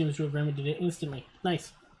Discord seems to have remedied it instantly.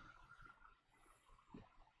 Nice.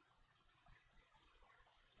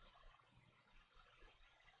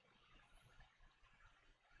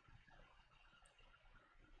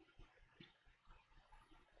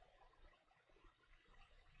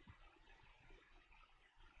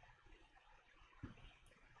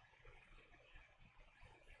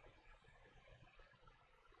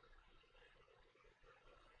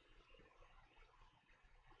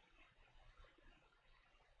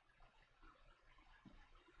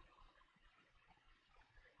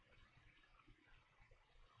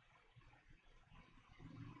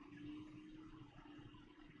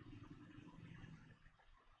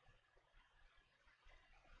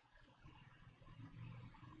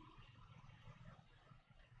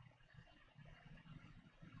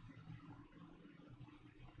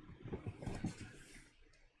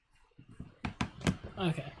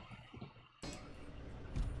 Okay.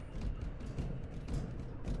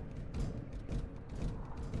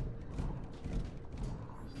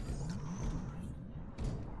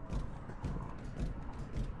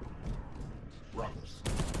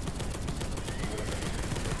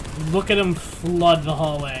 Look at him flood the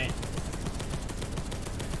hallway.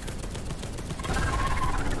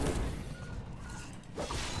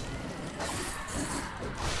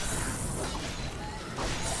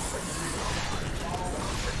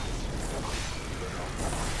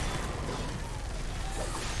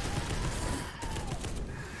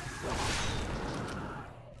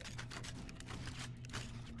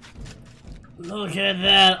 Look at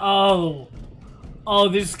that. Oh. Oh,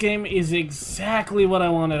 this game is exactly what I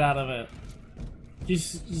wanted out of it.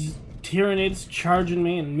 Just Tyranids charging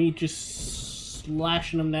me and me just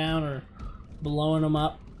slashing them down or blowing them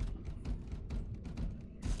up.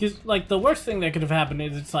 Because, like, the worst thing that could have happened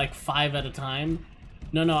is it's like 5 at a time.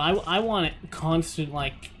 No, I want it constant,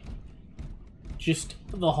 like, just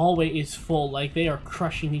the hallway is full. Like, they are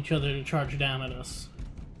crushing each other to charge down at us.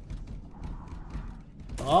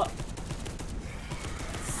 Oh.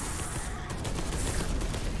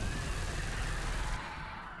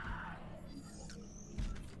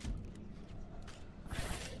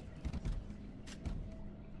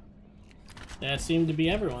 That seemed to be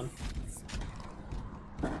everyone.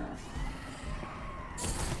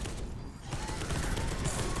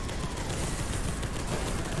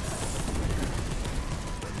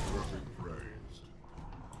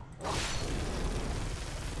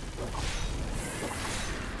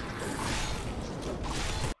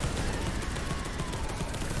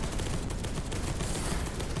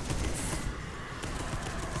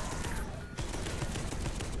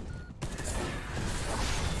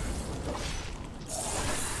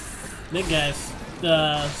 Big guys.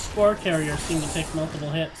 The spore carriers seem to take multiple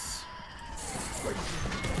hits.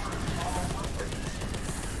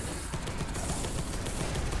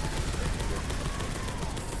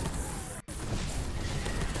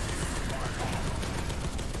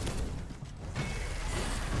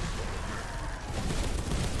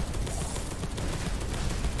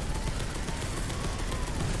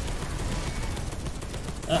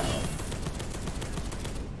 Uh-oh.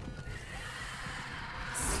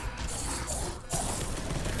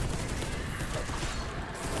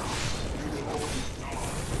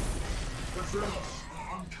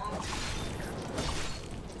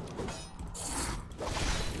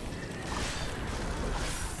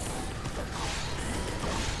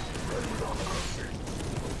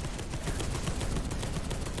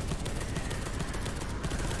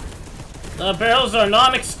 The barrels are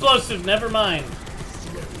non-explosive, never mind.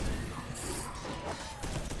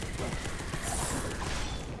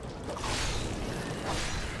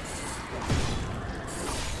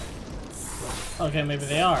 Okay, maybe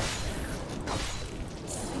they are.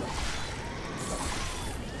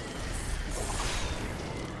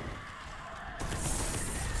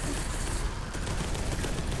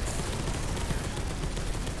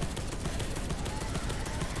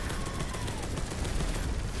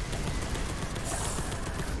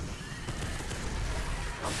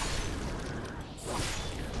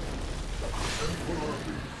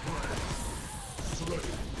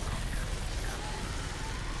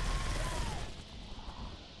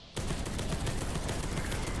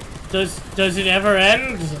 Does it ever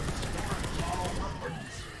end?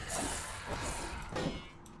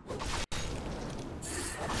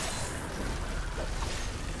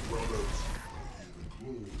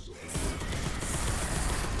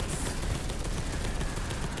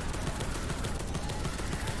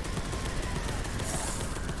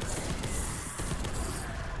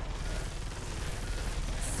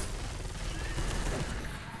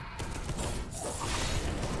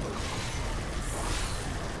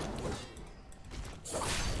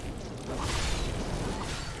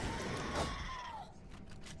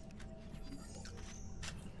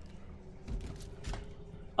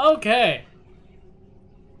 Okay.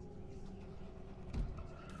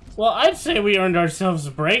 Well, I'd say we earned ourselves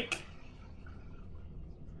a break.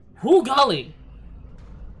 Whoo golly!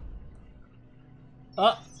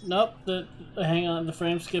 Oh, nope, hang on, the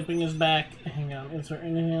frame skipping is back. Hang on, is there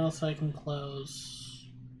anything else I can close?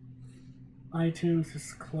 iTunes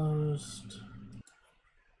is closed.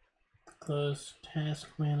 Close Task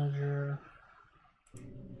Manager.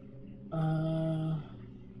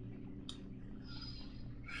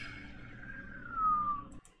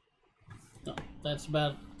 No, that's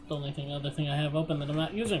about the only other thing I have open that I'm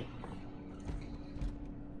not using.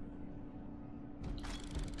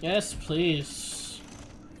 Yes, please.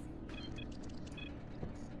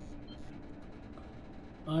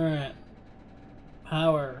 Alright.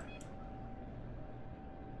 Power.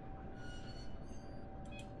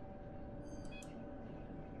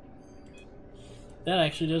 That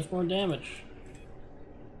actually does more damage.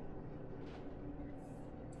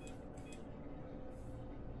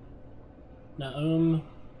 Naum.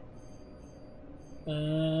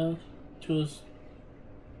 Tools.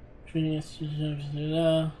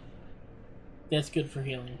 That's good for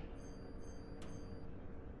healing.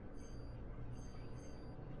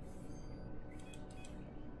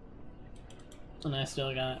 And I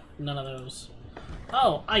still got none of those.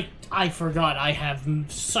 Oh, I forgot I have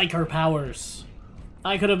psyker powers.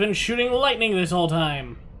 I could have been shooting lightning this whole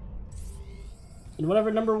time. And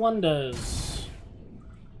whatever number 1 does.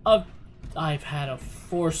 I've had a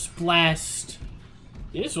force blast.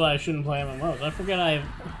 This is why I shouldn't play MMOs. I forget I have...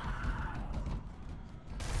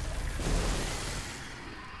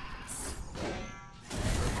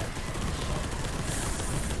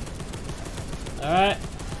 Alright.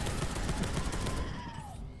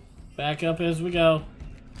 Back up as we go.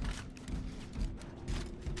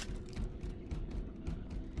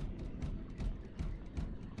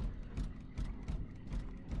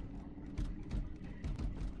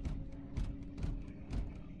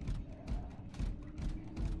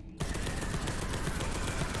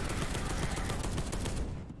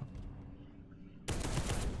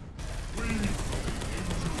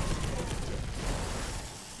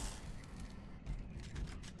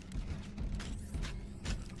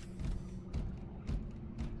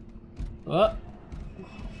 What?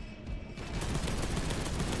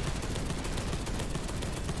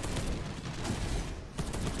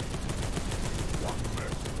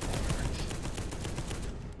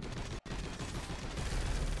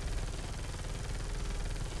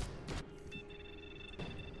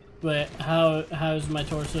 Wait, how is my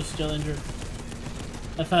torso still injured?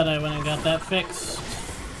 I thought I went and got that fixed.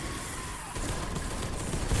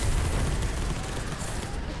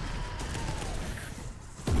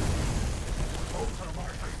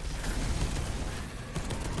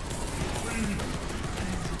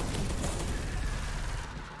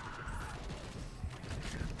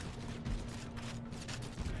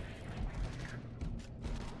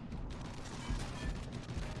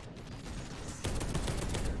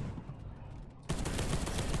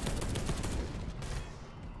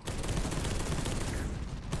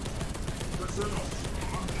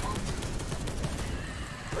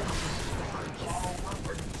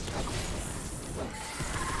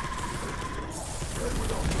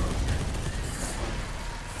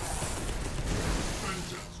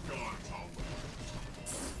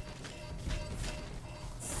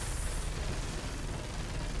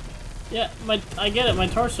 Yeah, I get it, my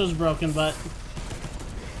torso's broken, but...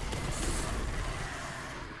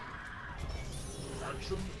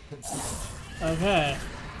 Okay.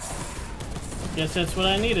 Guess that's what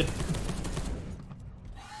I needed.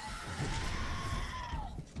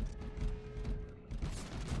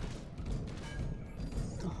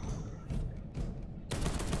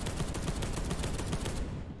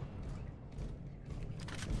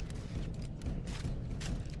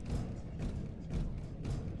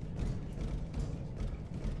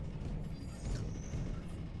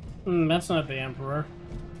 That's not the Emperor.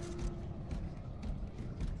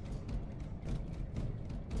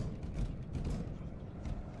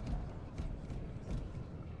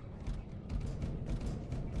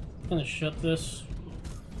 I'm gonna shut this.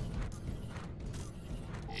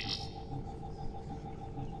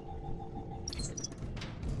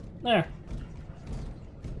 There.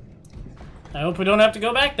 I hope we don't have to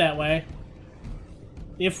go back that way.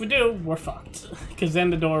 If we do, we're fucked. Because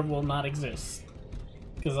then the door will not exist.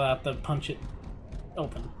 Because I'll have to punch it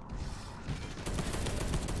open.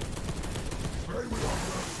 Pray without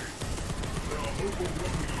mercy. They are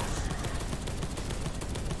overwhelming us.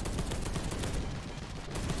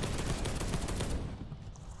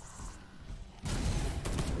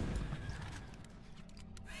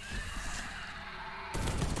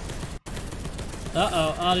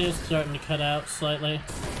 Uh-oh, audio's starting to cut out slightly.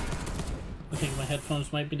 I think my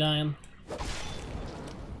headphones might be dying.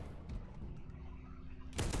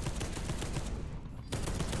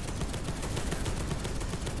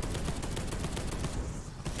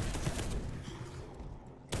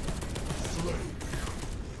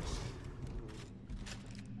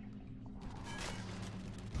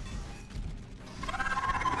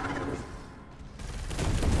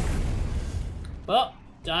 Well,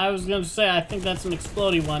 I was gonna say, I think that's an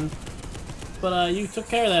explodey one. But, you took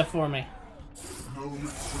care of that for me. No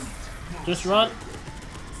retreat. Just run.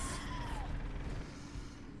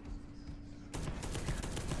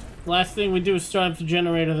 Last thing we do is start up the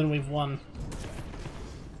generator, then we've won.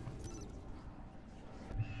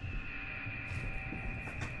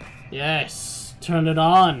 Yes, turn it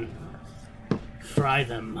on. Fry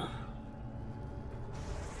them.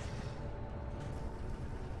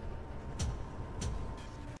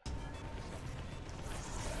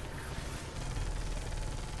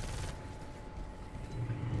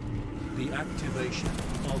 The activation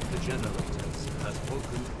of the generators has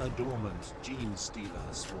woken a dormant gene stealer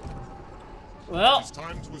swarm. Well, It's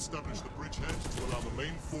time to establish the bridgehead to allow the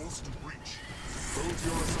main force to breach. Go to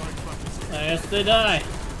your assigned battle zone. I guess they die.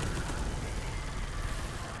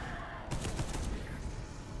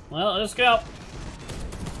 Well, let's go.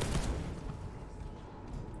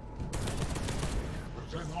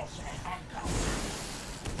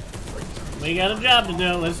 We got a job to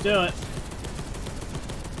do. Let's do it.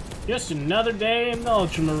 Just another day in the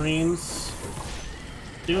Ultramarines.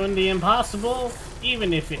 Doing the impossible,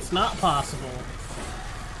 even if it's not possible.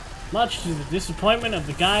 Much to the disappointment of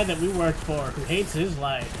the guy that we work for, who hates his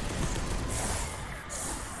life.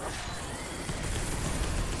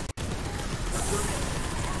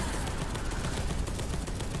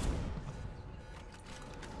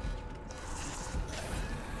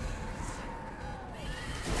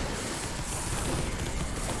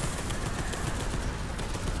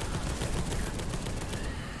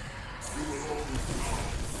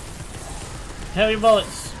 Heavy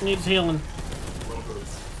bullets. Needs healing.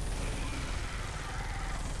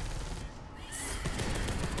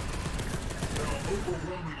 They are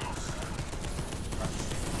overwhelming us.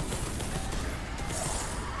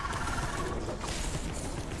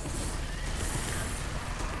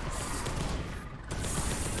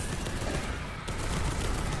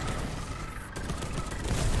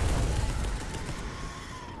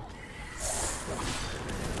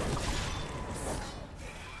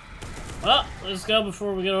 Well, let's go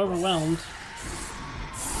before we get overwhelmed.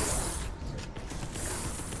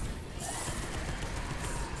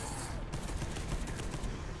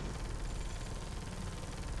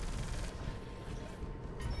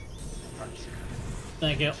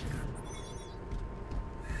 Thank you.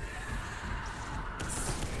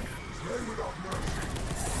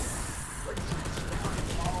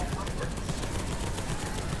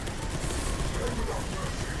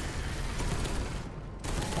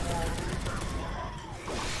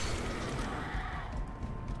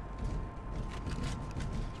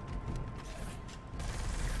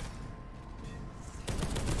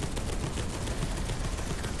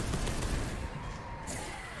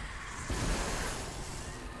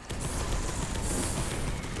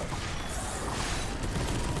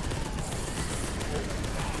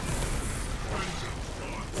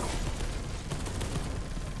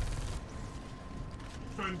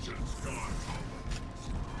 Vengeance, God.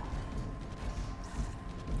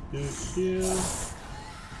 Do. They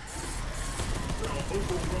are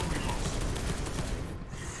overwhelming us.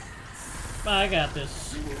 I got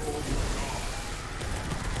this. You will all die.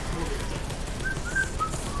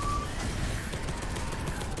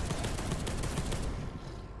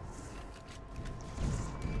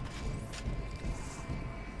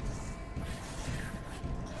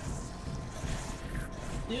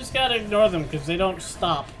 You just gotta ignore them because they don't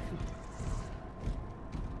stop.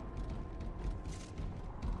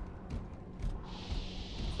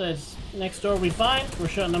 Says next door we find, we're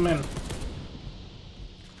shutting them in.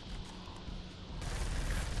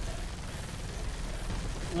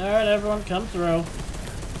 Alright, everyone, come through.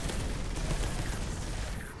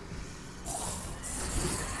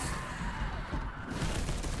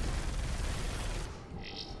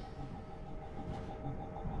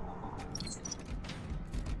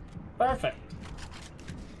 Perfect.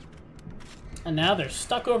 And now they're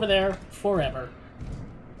stuck over there forever.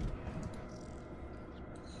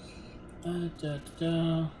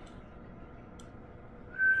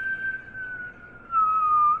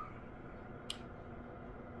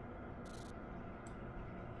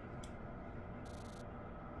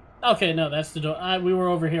 Okay, no, that's the door. We were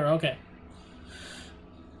over here. Okay.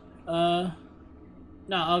 No,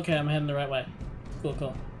 okay, I'm heading the right way. Cool,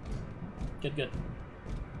 cool. Good, good.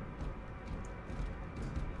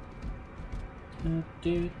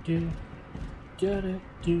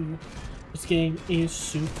 This game is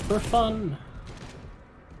super fun.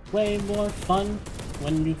 Way more fun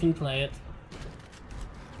when you can play it.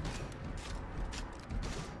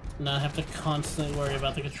 Not have to constantly worry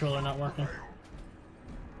about the controller not working.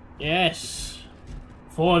 Yes.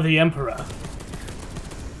 For the Emperor.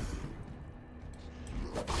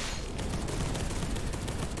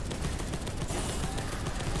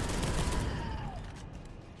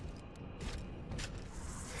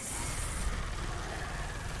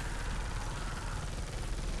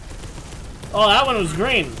 Oh, that one was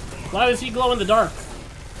green. Why was he glow in the dark?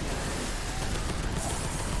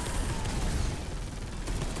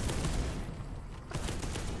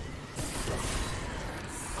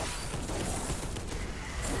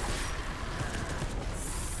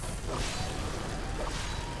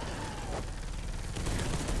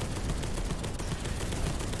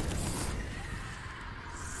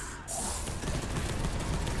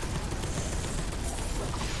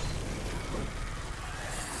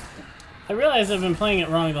 I realize I've been playing it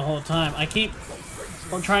wrong the whole time. I keep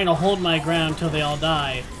trying to hold my ground till they all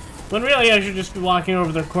die, when really I should just be walking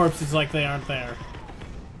over their corpses like they aren't there.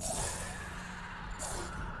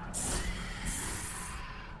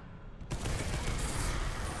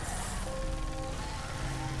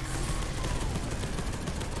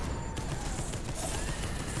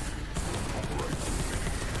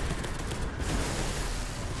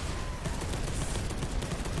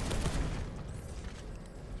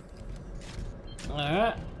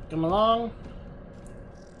 Alright, come along.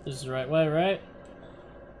 This is the right way, right?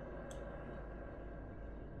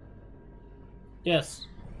 Yes.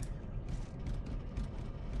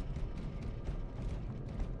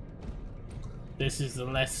 This is the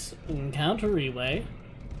less encountery way.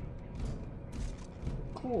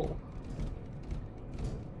 Cool.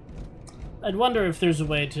 I'd wonder if there's a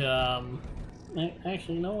way to,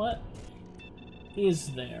 actually, you know what?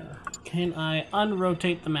 Is there? Can I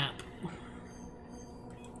unrotate the map?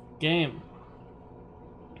 Game.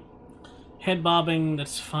 Head bobbing,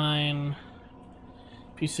 that's fine.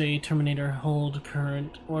 PC, Terminator, hold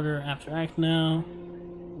current order after act, no.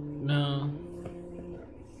 No.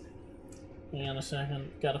 Hang on a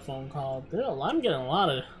second, got a phone call. I'm getting a lot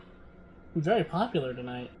of... I'm very popular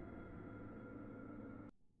tonight.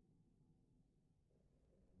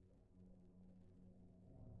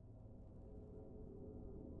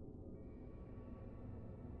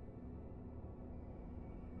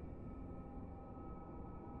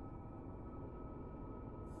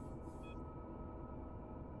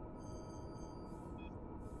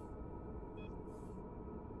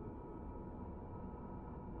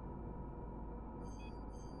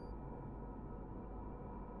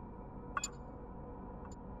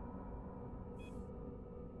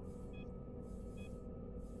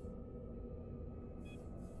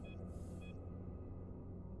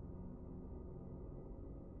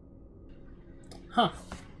 Huh.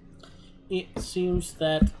 It seems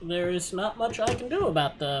that there is not much I can do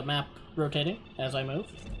about the map rotating as I move.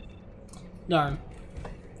 Darn.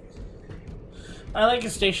 I like a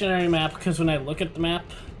stationary map because when I look at the map,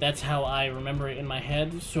 that's how I remember it in my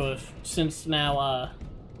head. So since now,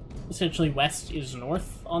 essentially west is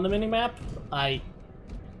north on the minimap, I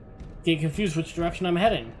get confused which direction I'm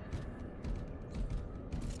heading.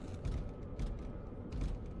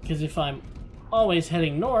 Because if I'm always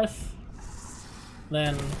heading north,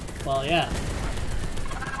 then, well, yeah.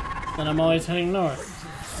 Then I'm always heading north.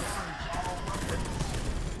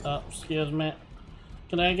 Oh, excuse me.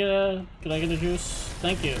 Can I get a juice?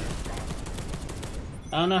 Thank you.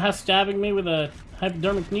 I don't know how stabbing me with a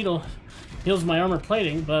hypodermic needle heals my armor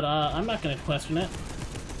plating, but I'm not gonna question it.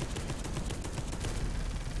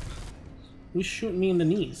 Who's shooting me in the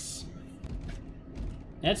knees?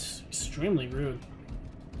 That's extremely rude.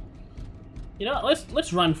 You know,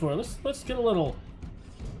 let's run for it. Let's get a little.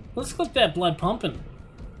 Let's get that blood pumping.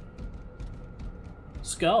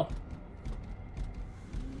 Let's go.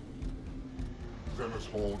 Let us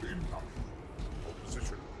hold in now.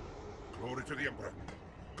 Opposition. Glory to the Emperor.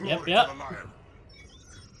 Glory Yep. to the Lion.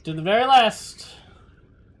 To the very last.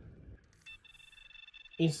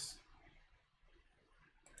 Is.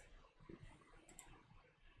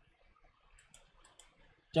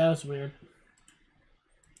 That was weird.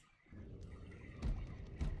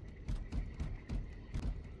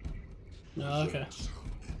 Oh, okay.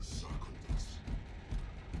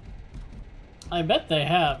 I bet they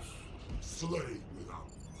have. Slay without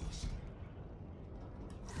mercy.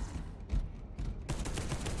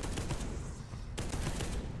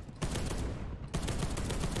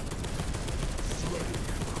 Slay.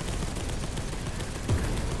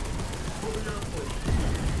 For the Emperor.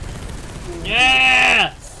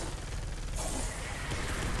 Yeah!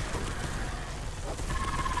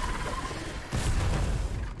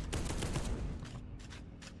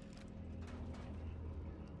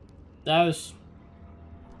 That was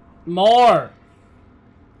more.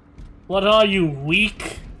 What are you,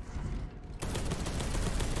 weak?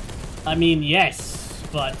 I mean, yes,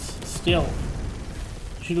 but still.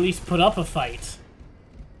 You should at least put up a fight.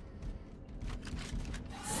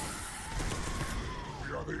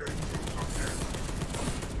 We are the angels of death.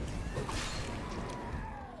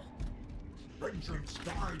 Vengeance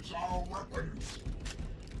guides our weapons.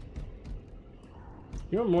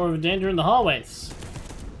 You're more of a danger in the hallways.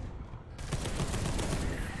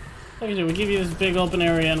 Look at you, we give you this big open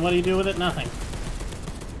area, and what do you do with it? Nothing.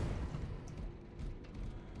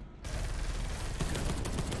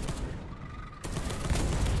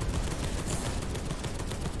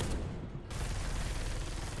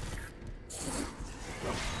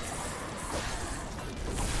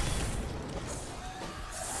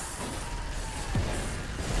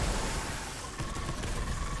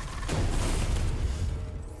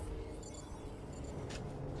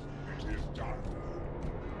 It is done.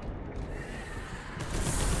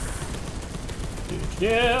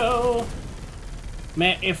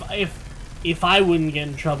 Man, if I wouldn't get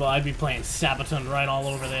in trouble, I'd be playing Sabaton right all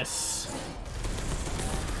over this.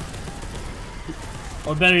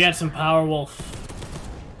 Or better yet, some Powerwolf.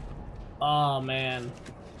 Oh man.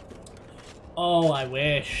 Oh, I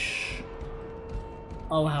wish.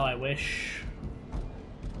 Oh, how I wish.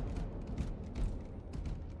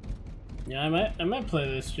 Yeah, I might play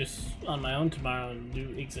this just on my own tomorrow and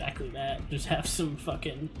do exactly that. Just have some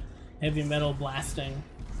fucking heavy metal blasting.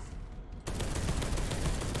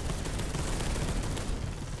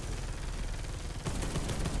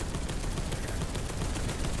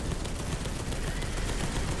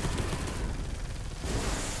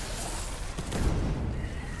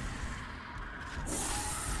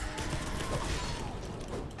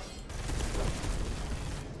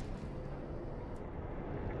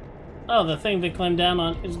 Oh, the thing they climbed down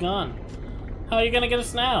on is gone. How are you gonna get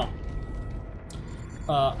us now?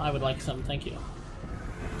 I would like some, thank you.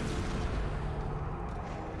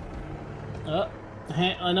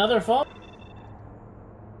 Another fall?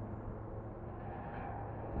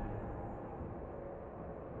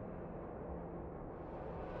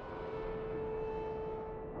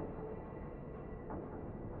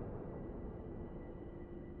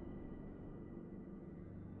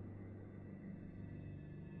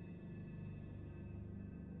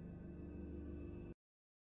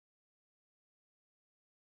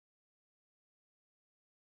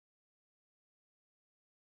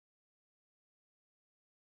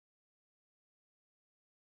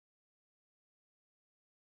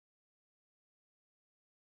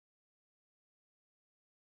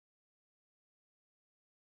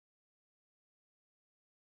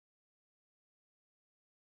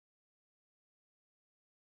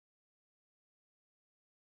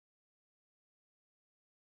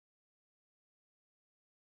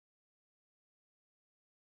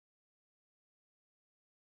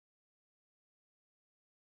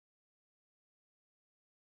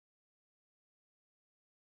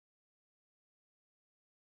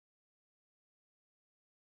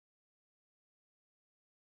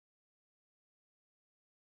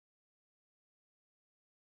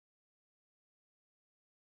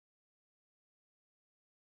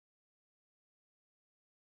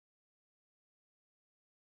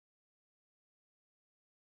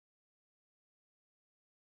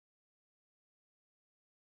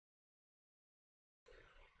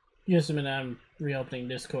 Just a minute, I'm reopening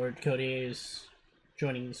Discord. Cody A is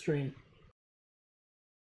joining the stream.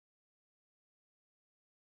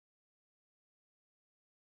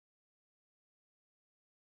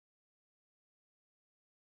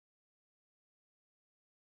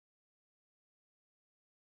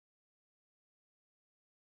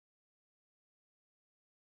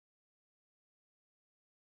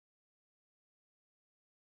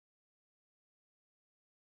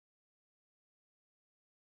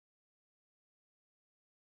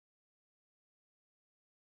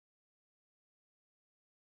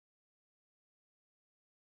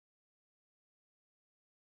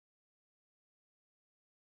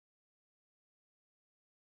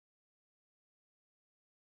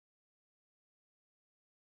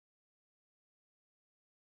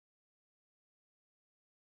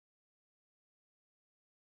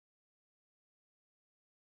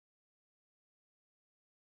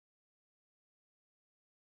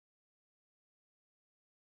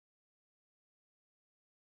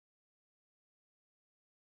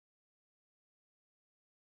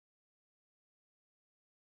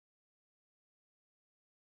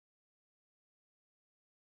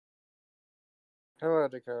 Hello,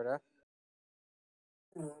 Dakota.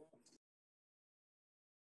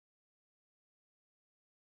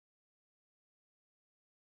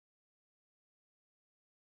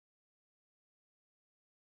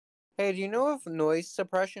 Hey, do you know if noise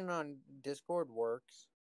suppression on Discord works?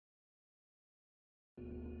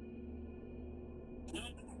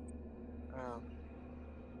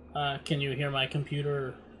 Oh. Can you hear my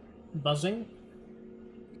computer buzzing?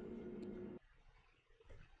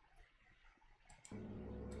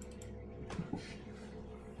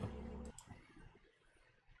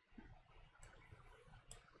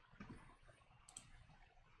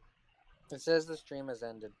 It says the stream has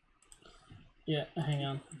ended. Yeah, hang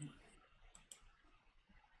on.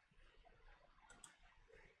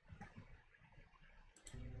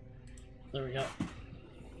 There we go.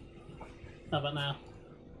 How about now?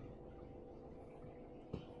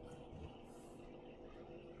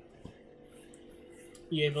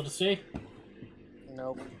 You able to see?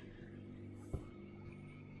 Nope.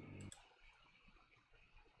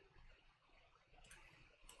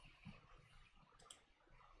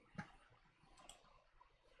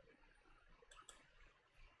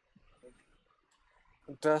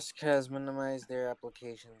 Dusk has minimized their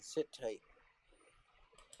application. Sit tight.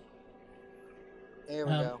 There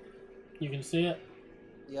we go. You can see it?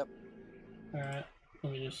 Yep. Alright,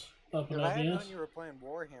 let me just open If I had known OBS. you were playing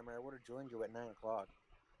Warhammer, I would have joined you at 9 o'clock.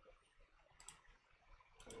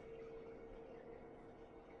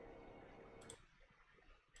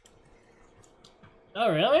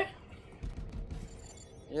 Oh, really?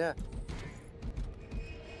 Yeah.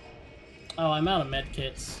 Oh, I'm out of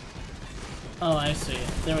medkits. Oh, I see.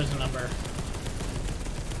 There was a number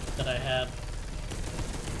that I had.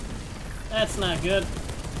 That's not good.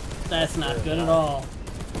 That's not good at all.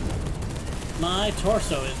 My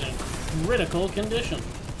torso is in critical condition.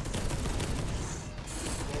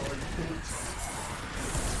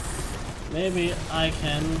 Maybe I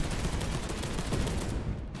can...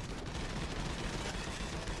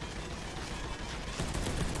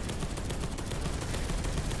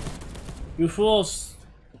 You fools!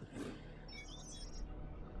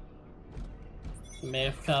 May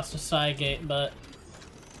have cost a side gate, but...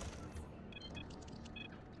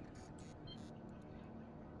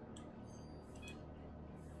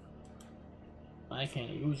 I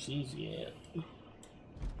can't use these yet.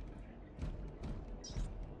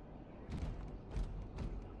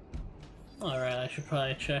 Alright, I should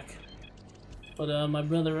probably check what my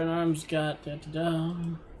brother-in-arms got. Da-da-da.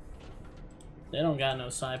 They don't got no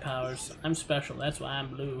psi powers. I'm special, that's why I'm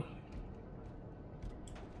blue.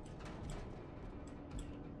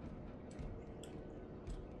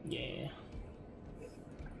 Yeah.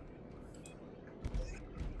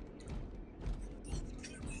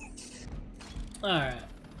 Alright.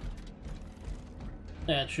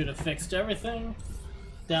 That should have fixed everything.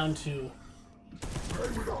 Down to...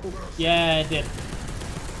 Yeah, it did.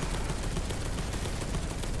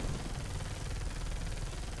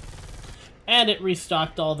 And it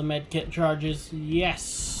restocked all the medkit charges.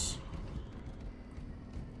 Yes!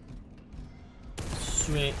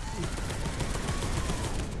 Sweet.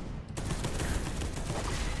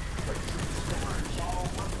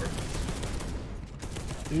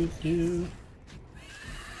 Doo-doo.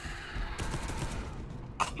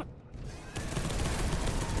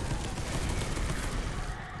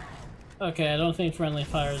 Okay, I don't think friendly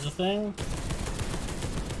fire is a thing.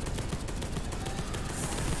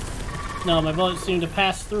 No, my bullets seem to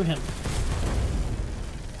pass through him.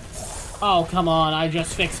 Oh, come on, I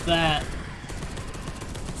just fixed that.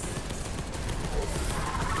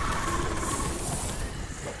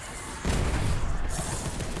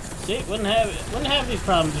 See, wouldn't have these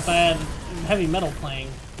problems if I had heavy metal playing.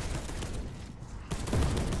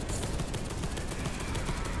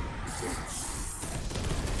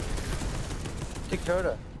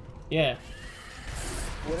 Dakota. Yeah.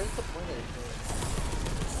 What is the point of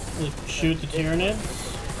this game? Shoot the Tyranids.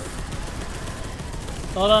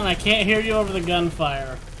 Hold on, I can't hear you over the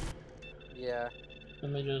gunfire. Yeah.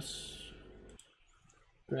 Let me just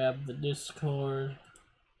grab the Discord.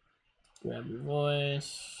 Grab your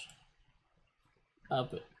voice.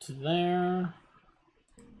 Up it to there.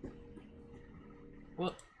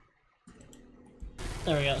 What?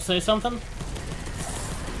 There we go. Say something?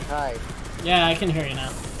 Hi. Yeah, I can hear you now.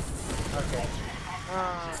 Okay.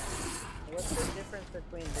 What's the difference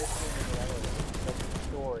between this one and the other one? The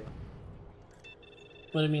story.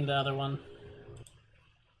 What do you mean the other one?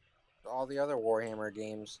 All the other Warhammer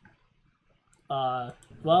games.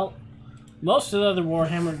 Well, most of the other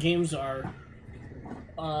Warhammer games are,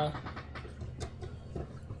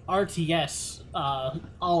 RTS, a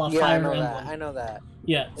la Fire Emblem. I know that.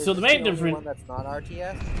 Yeah, Is so the this main only difference... one that's not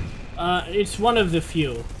RTS? It's one of the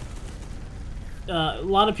few. A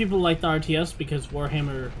lot of people like the RTS because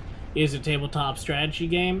Warhammer is a tabletop strategy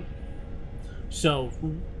game. So,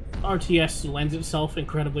 RTS lends itself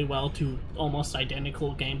incredibly well to almost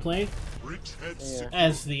identical gameplay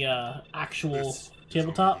as the actual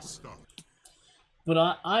tabletop.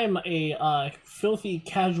 But I'm a filthy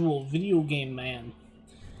casual video game man.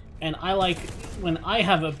 And I like when I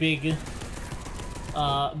have a big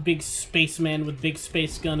spaceman with big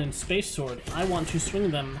space gun and space sword, I want to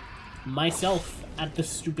swing them myself at the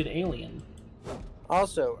stupid alien.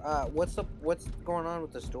 Also, what's going on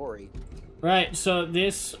with the story? Right, so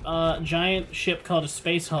this giant ship called a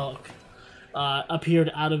Space Hulk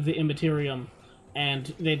appeared out of the Immaterium,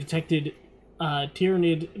 and they detected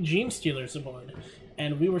Tyranid gene stealers aboard,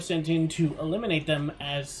 and we were sent in to eliminate them,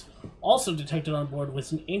 as also detected on board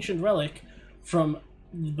was an ancient relic from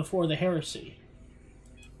before the heresy.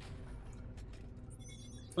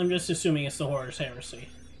 I'm just assuming it's the Horus Heresy.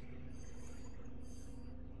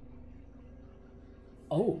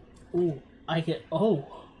 Oh, ooh,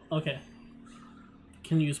 okay.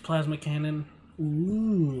 Can use plasma cannon.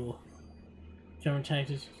 Ooh. Counter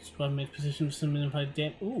tactics, squad mates position with some minified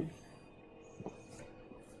damage. Ooh.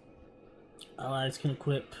 Allies can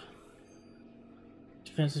equip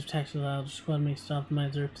defensive tactics allowed squad mates to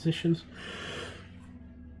optimize their positions.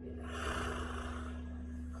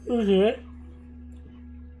 Okay.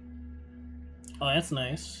 Oh, that's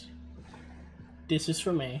nice. This is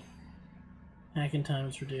for me. Hacking time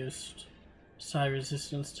is reduced. Side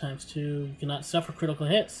resistance ×2. You cannot suffer critical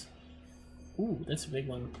hits. Ooh, that's a big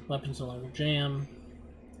one. Weapons no longer jam.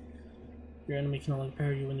 Your enemy can only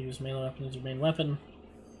parry you when you use melee weapon as your main weapon.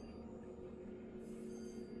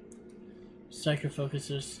 Striker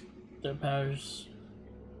focuses their powers.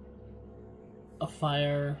 A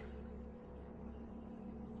fire.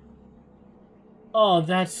 Oh,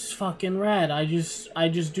 that's fucking rad. I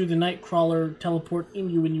just do the Nightcrawler teleport in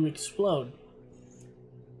you when you explode.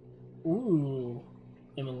 Ooh.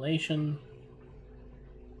 Immolation.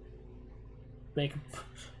 Make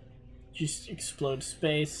just explode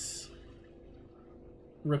space.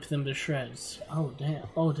 Rip them to shreds. Oh damn.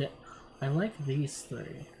 Oh damn. I like these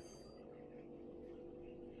three.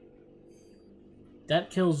 That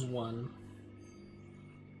kills one.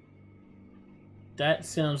 That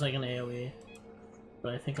sounds like an AoE.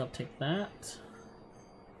 But I think I'll take that.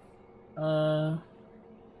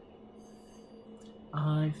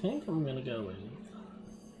 I think I'm gonna go with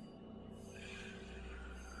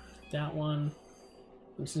that one.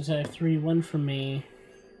 And since I have 3, 1 for me,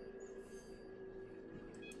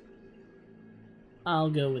 I'll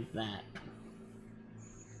go with that.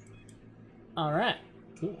 Alright,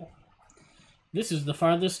 cool. This is the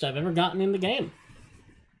farthest I've ever gotten in the game.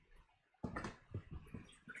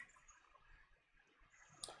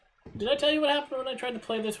 Did I tell you what happened when I tried to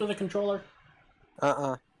play this with a controller?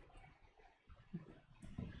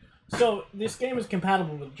 So, this game is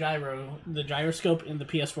compatible with the gyroscope in the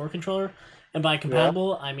PS4 controller. And by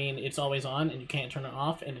compatible, I mean it's always on and you can't turn it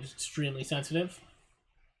off, and it's extremely sensitive.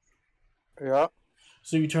 Yeah.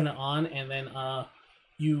 So you turn it on, and then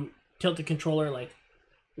you tilt the controller like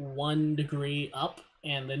 1 degree up,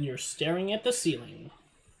 and then you're staring at the ceiling.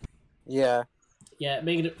 Yeah. Yeah, it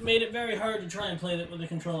made it very hard to try and play it with a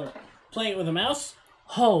controller. Playing it with a mouse?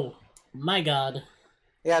 Oh, my god.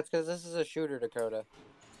 Yeah, it's because this is a shooter, Dakota.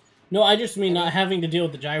 No, I just mean not having to deal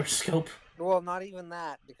with the gyroscope. Well, not even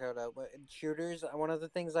that, Dakota. But in shooters, one of the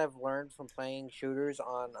things I've learned from playing shooters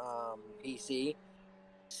on PC,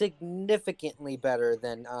 significantly better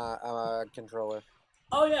than controller.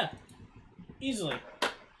 Oh yeah, easily.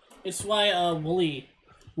 It's why Wooly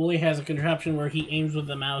has a contraption where he aims with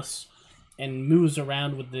the mouse and moves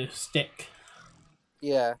around with the stick.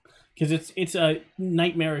 Yeah. Because it's a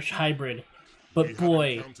nightmarish hybrid, but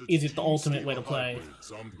boy, is it the ultimate way to play.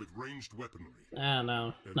 Armed with ranged weaponry. I don't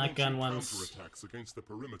know, They're not gun launching ones. counterattacks against the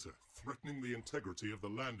perimeter, threatening the integrity of the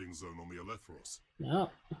landing zone on the Elethros. No.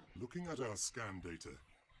 Looking at our scan data,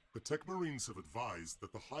 the Tech Marines have advised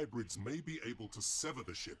that the hybrids may be able to sever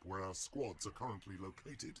the ship where our squads are currently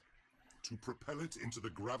located, to propel it into the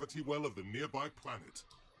gravity well of the nearby planet.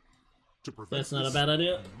 To prevent That's not this, a bad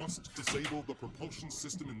idea. we must disable the propulsion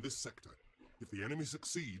system in this sector. If the enemy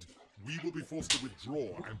succeed, we will be forced to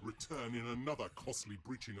withdraw and return in another costly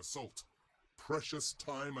breaching assault. Precious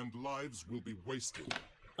time and lives will be wasted.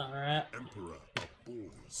 Alright. Emperor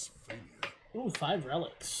abhors failure. Ooh, 5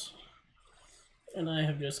 relics. And I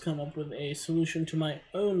have just come up with a solution to my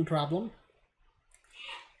own problem.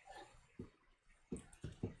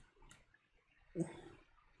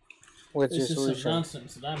 What's This your is solution? some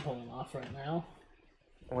nonsense that I'm pulling off right now.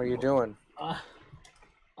 What are you doing?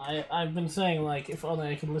 I've been saying, like, if only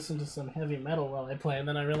I could listen to some heavy metal while I play, and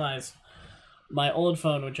then I realized my old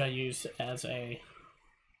phone, which I use as a,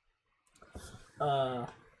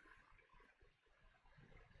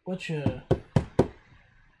 whatchamacallit?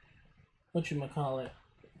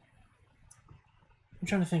 I'm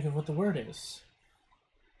trying to think of what the word is.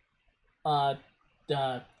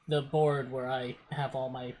 The board where I have all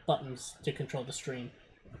my buttons to control the stream.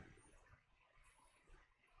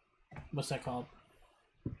 What's that called?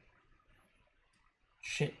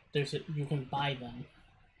 Shit, you can buy them.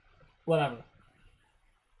 Whatever.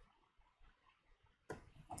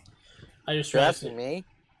 I just You're realized asking it.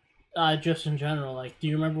 me? Just in general, like, do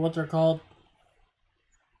you remember what they're called?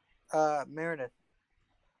 Meredith.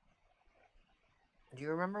 Do you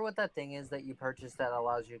remember what that thing is that you purchased that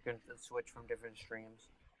allows you to switch from different streams?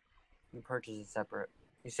 You purchased it separate.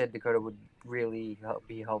 You said Dakota would really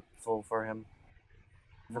be helpful for him.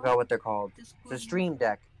 I forgot what they're called. The Stream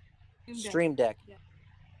Deck. Stream Deck.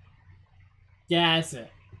 Yeah, that's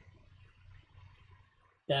it.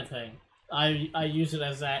 That thing. I use it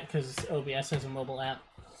as that because OBS has a mobile app,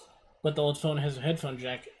 but the old phone has a headphone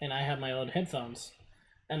jack, and I have my old headphones,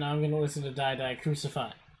 and now I'm gonna listen to Die Die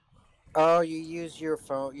Crucify. Oh, you use your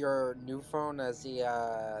phone, your new phone, as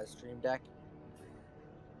the Stream Deck.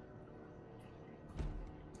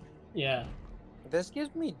 Yeah. This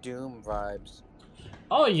gives me Doom vibes.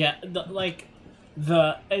 Oh yeah, the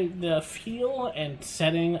feel and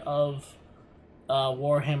setting of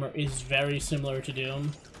Warhammer is very similar to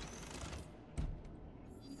Doom.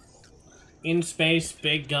 In space,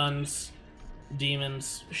 big guns,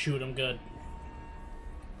 demons, shoot them good.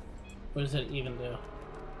 What does it even do?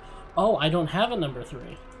 Oh, I don't have a number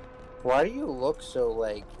 3. Why do you look so,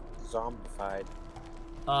 like, zombified?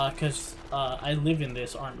 Cause I live in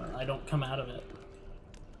this armor. I don't come out of it.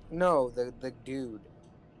 No, the dude.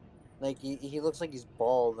 Like, he looks like he's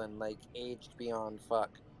bald and, like, aged beyond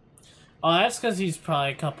fuck. Oh, that's because he's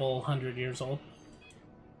probably a couple 100 years old.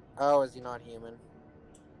 Oh, is he not human?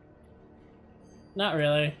 Not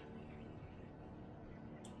really.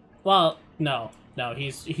 Well, no.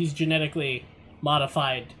 He's genetically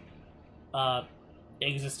modified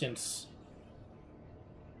existence.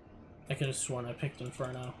 I could have sworn I picked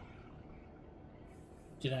Inferno.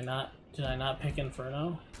 Did I not? Did I not pick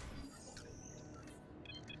Inferno?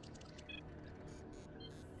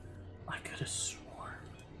 I could have sworn.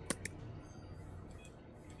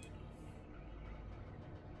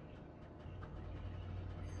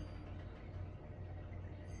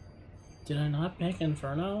 Did I not pick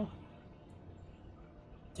Inferno?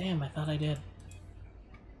 Damn, I thought I did.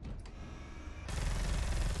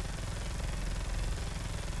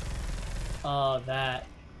 Oh, that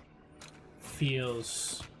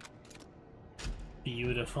feels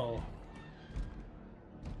beautiful.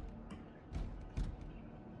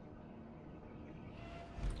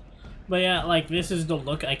 But yeah, like, this is the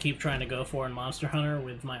look I keep trying to go for in Monster Hunter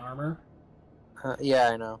with my armor. Yeah,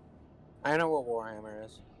 I know. I know what Warhammer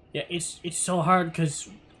is. Yeah, it's so hard because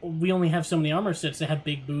we only have so many armor sets that have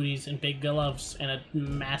big booties and big gloves and a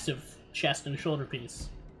massive chest and shoulder piece.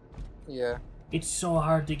 Yeah. It's so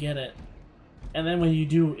hard to get it. And then when you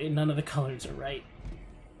do, none of the colors are right.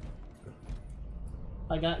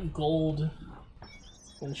 I got gold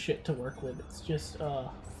and shit to work with. It's just,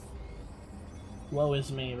 woe is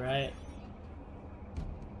me, right?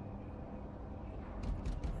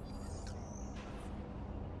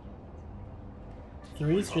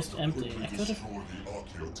 3 is just empty. I could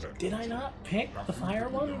have... Did I not pick the fire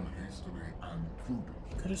one?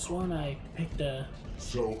 Could have sworn I picked a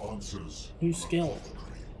new skill.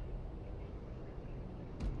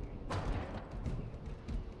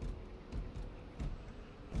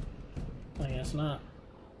 I guess not.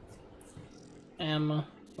 Where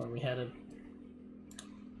are we headed?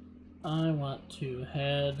 I want to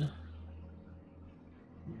head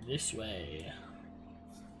this way.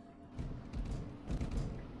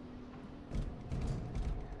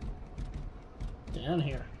 Down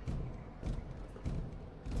here.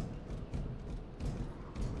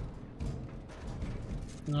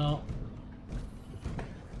 No.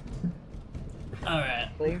 Alright.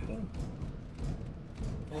 Okay.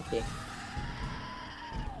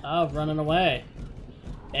 Oh, running away.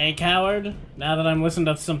 Hey, coward. Now that I'm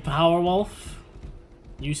listening to some Powerwolf,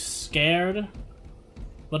 you scared?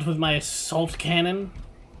 What with my assault cannon?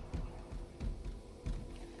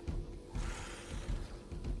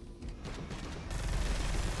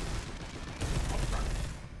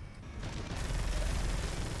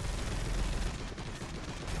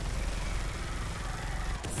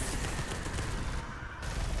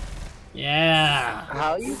 Yeah.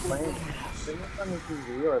 How are you playing? Is it on the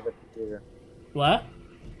TV or the computer? What?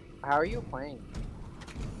 How are you playing?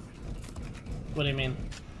 What do you mean?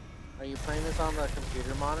 Are you playing this on the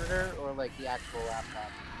computer monitor or like the actual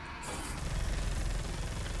laptop?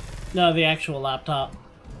 No, the actual laptop.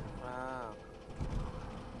 Wow.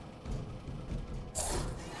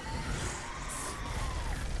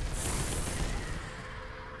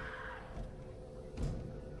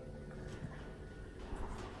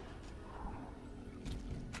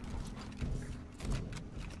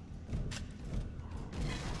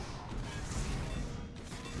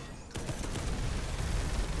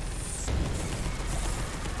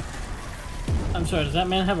 I'm sorry, does that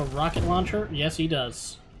man have a rocket launcher? Yes, he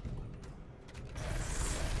does.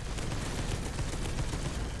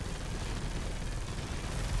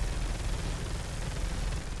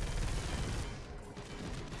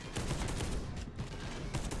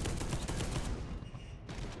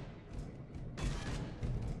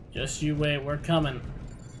 Just you wait, we're coming.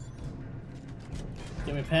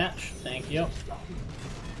 Give me a patch, thank you.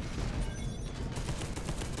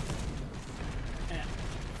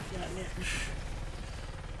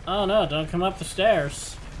 Oh no, don't come up the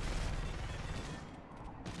stairs.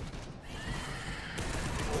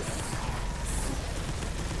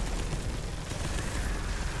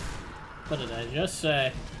 What did I just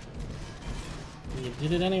say? You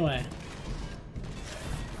did it anyway.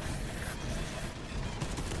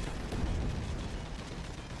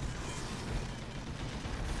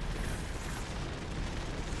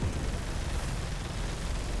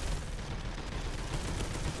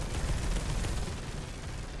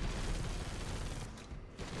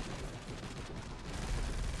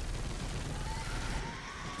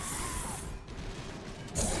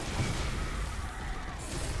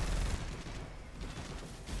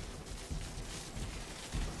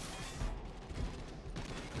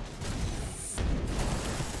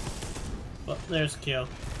 Well, there's Q.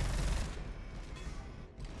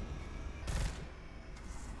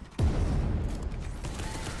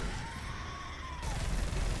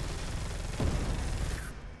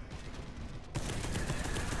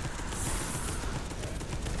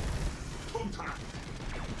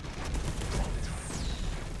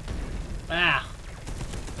 Ah!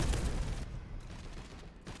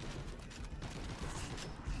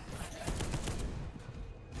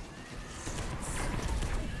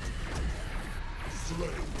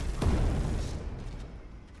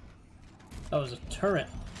 That was a turret.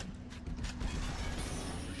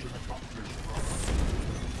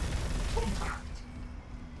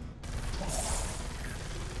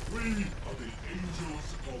 We are the angels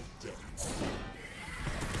of death.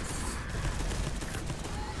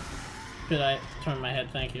 Could I turn my head?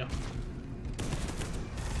 Thank you.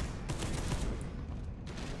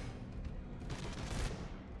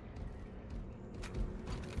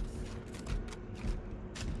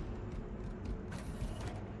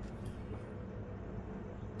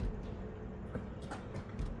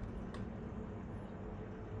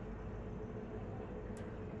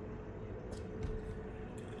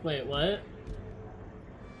 Wait, what?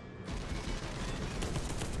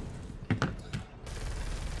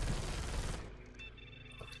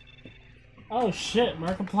 Oh shit,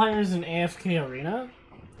 Markiplier's in AFK Arena?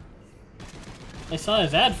 I saw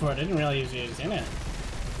his ad for it, I didn't realize he was in it.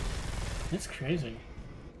 That's crazy.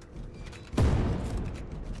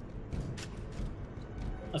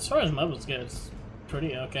 As far as mobiles go, it's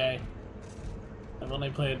pretty okay. I've only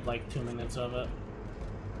played like 2 minutes of it.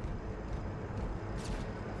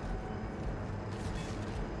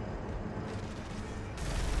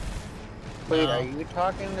 Wait, No. are you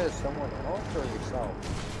talking to someone else or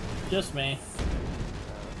yourself? Just me.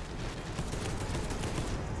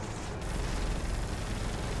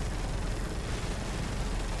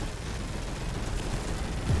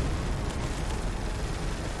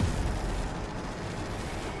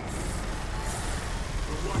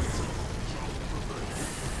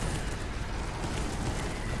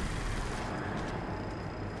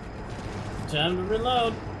 Time to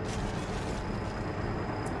reload.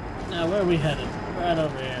 Now, where are we headed? Right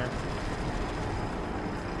over here.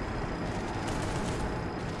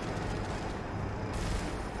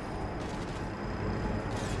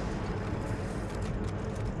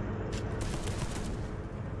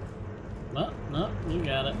 No, no, you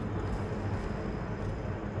got it.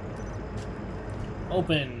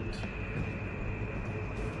 Opened.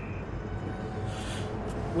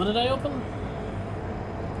 What did I open?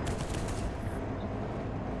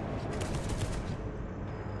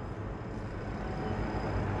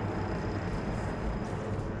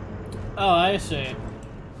 Oh, I see.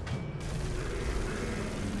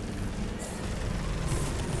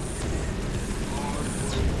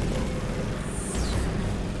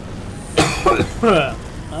 That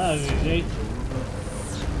was easy.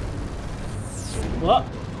 What?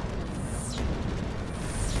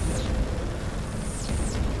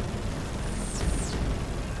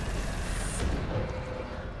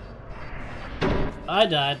 I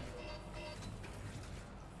died.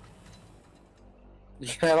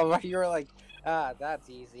 Yeah, you were like, ah, that's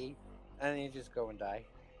easy. And then you just go and die.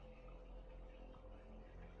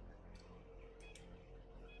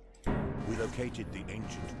 We located the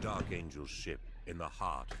ancient Dark Angel's ship in the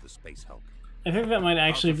heart of the Space Hulk. I think that might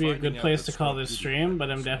actually After be a finding good out place that to call Squad this did stream, but I'm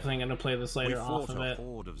weapons, definitely going to play this we later fought off of a it.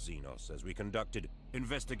 horde of Xenos as we conducted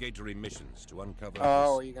investigatory missions to uncover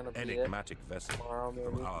Oh, are this you gonna beat it enigmatic vessel tomorrow,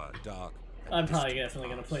 from maybe? our dark and I'm probably distant definitely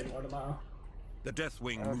going to past. play more tomorrow. The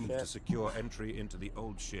Deathwing Oh, moved shit. to secure entry into the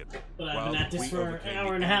old ship. But I've while been at this we for an overcame hour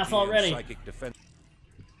the and a half energy and already. psychic defense.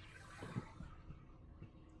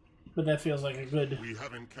 But that feels like a good... We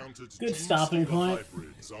have encountered Good two stopping Stealer point.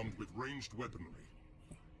 hybrids armed with ranged weaponry.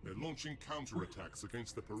 They're launching counterattacks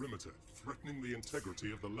against the perimeter, threatening the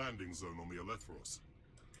integrity of the landing zone on the Elethros.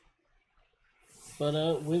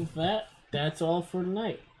 But with that, that's all for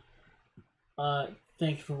tonight.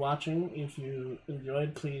 Thank you for watching. If you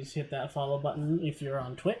enjoyed, please hit that follow button if you're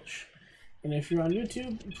on Twitch. And if you're on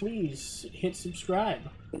YouTube, please hit subscribe.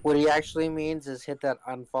 What he actually means is hit that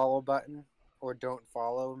unfollow button or don't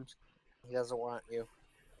follow him. He doesn't want you.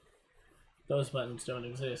 Those buttons don't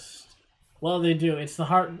exist. Well, they do. It's the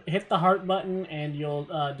heart. Hit the heart button and you'll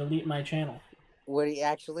delete my channel. What he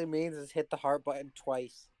actually means is hit the heart button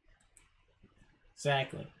twice.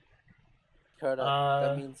 Exactly.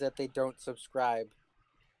 That means that they don't subscribe.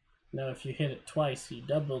 No, if you hit it twice, you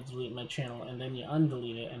double delete my channel, and then you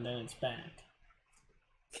undelete it, and then it's back.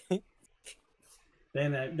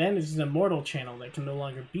 then it's an immortal channel that can no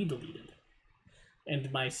longer be deleted. And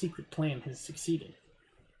my secret plan has succeeded.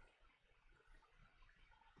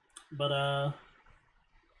 But, I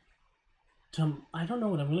don't know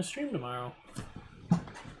what I'm going to stream tomorrow.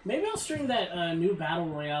 Maybe I'll stream that new Battle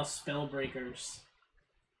Royale Spellbreakers.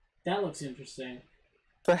 That looks interesting.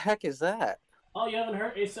 The heck is that? Oh, you haven't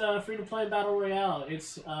heard? It's a free-to-play Battle Royale.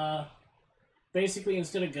 It's, basically,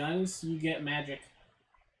 instead of guns, you get magic.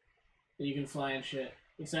 And you can fly and shit.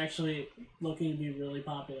 It's actually looking to be really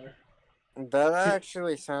popular. That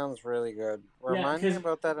actually sounds really good. Yeah, Remind me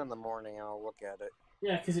about that in the morning and I'll look at it.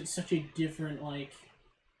 Yeah, because it's such a different, like...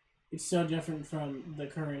 It's so different from the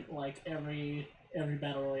current, like, every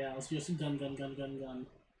Battle Royale. It's just gun, gun, gun, gun, gun.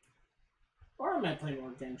 Or I might play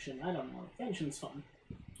more Genshin. I don't know. Genshin's fun.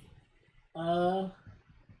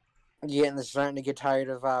 You starting to get tired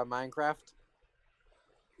of Minecraft?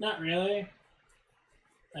 Not really.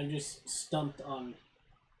 I'm just stumped on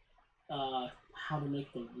how to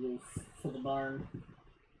make the roof for the barn.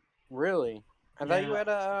 Really? I thought you Yeah. had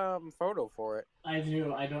a photo for it. I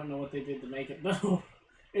do. I don't know what they did to make it though.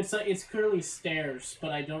 It's clearly stairs,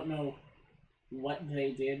 but I don't know what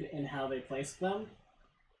they did and how they placed them.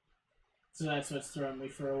 So that's what's throwing me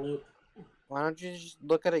for a loop. Why don't you just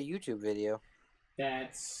look at a YouTube video?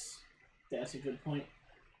 That's a good point.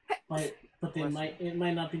 But it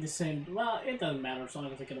might not be the same. Well, it doesn't matter as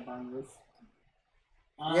long as I get a barn roof.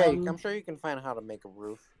 Yeah, I'm sure you can find how to make a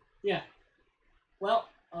roof. Yeah. Well,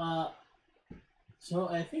 so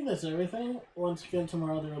I think that's everything. Once again,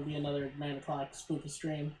 tomorrow there will be another 9 o'clock spooky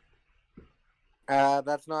stream.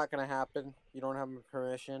 That's not gonna happen. You don't have my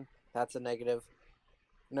permission. That's a negative.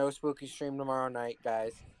 No spooky stream tomorrow night,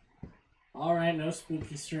 guys. Alright, no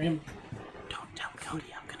spooky stream. Don't tell Cody,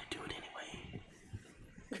 I'm gonna do it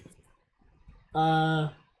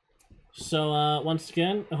anyway. So, once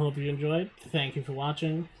again, I hope you enjoyed. Thank you for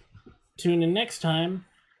watching. Tune in next time.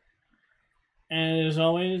 And as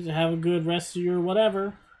always, have a good rest of your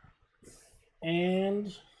whatever.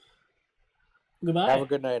 And goodbye. Have a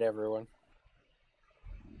good night, everyone.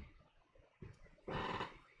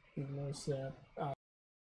 No,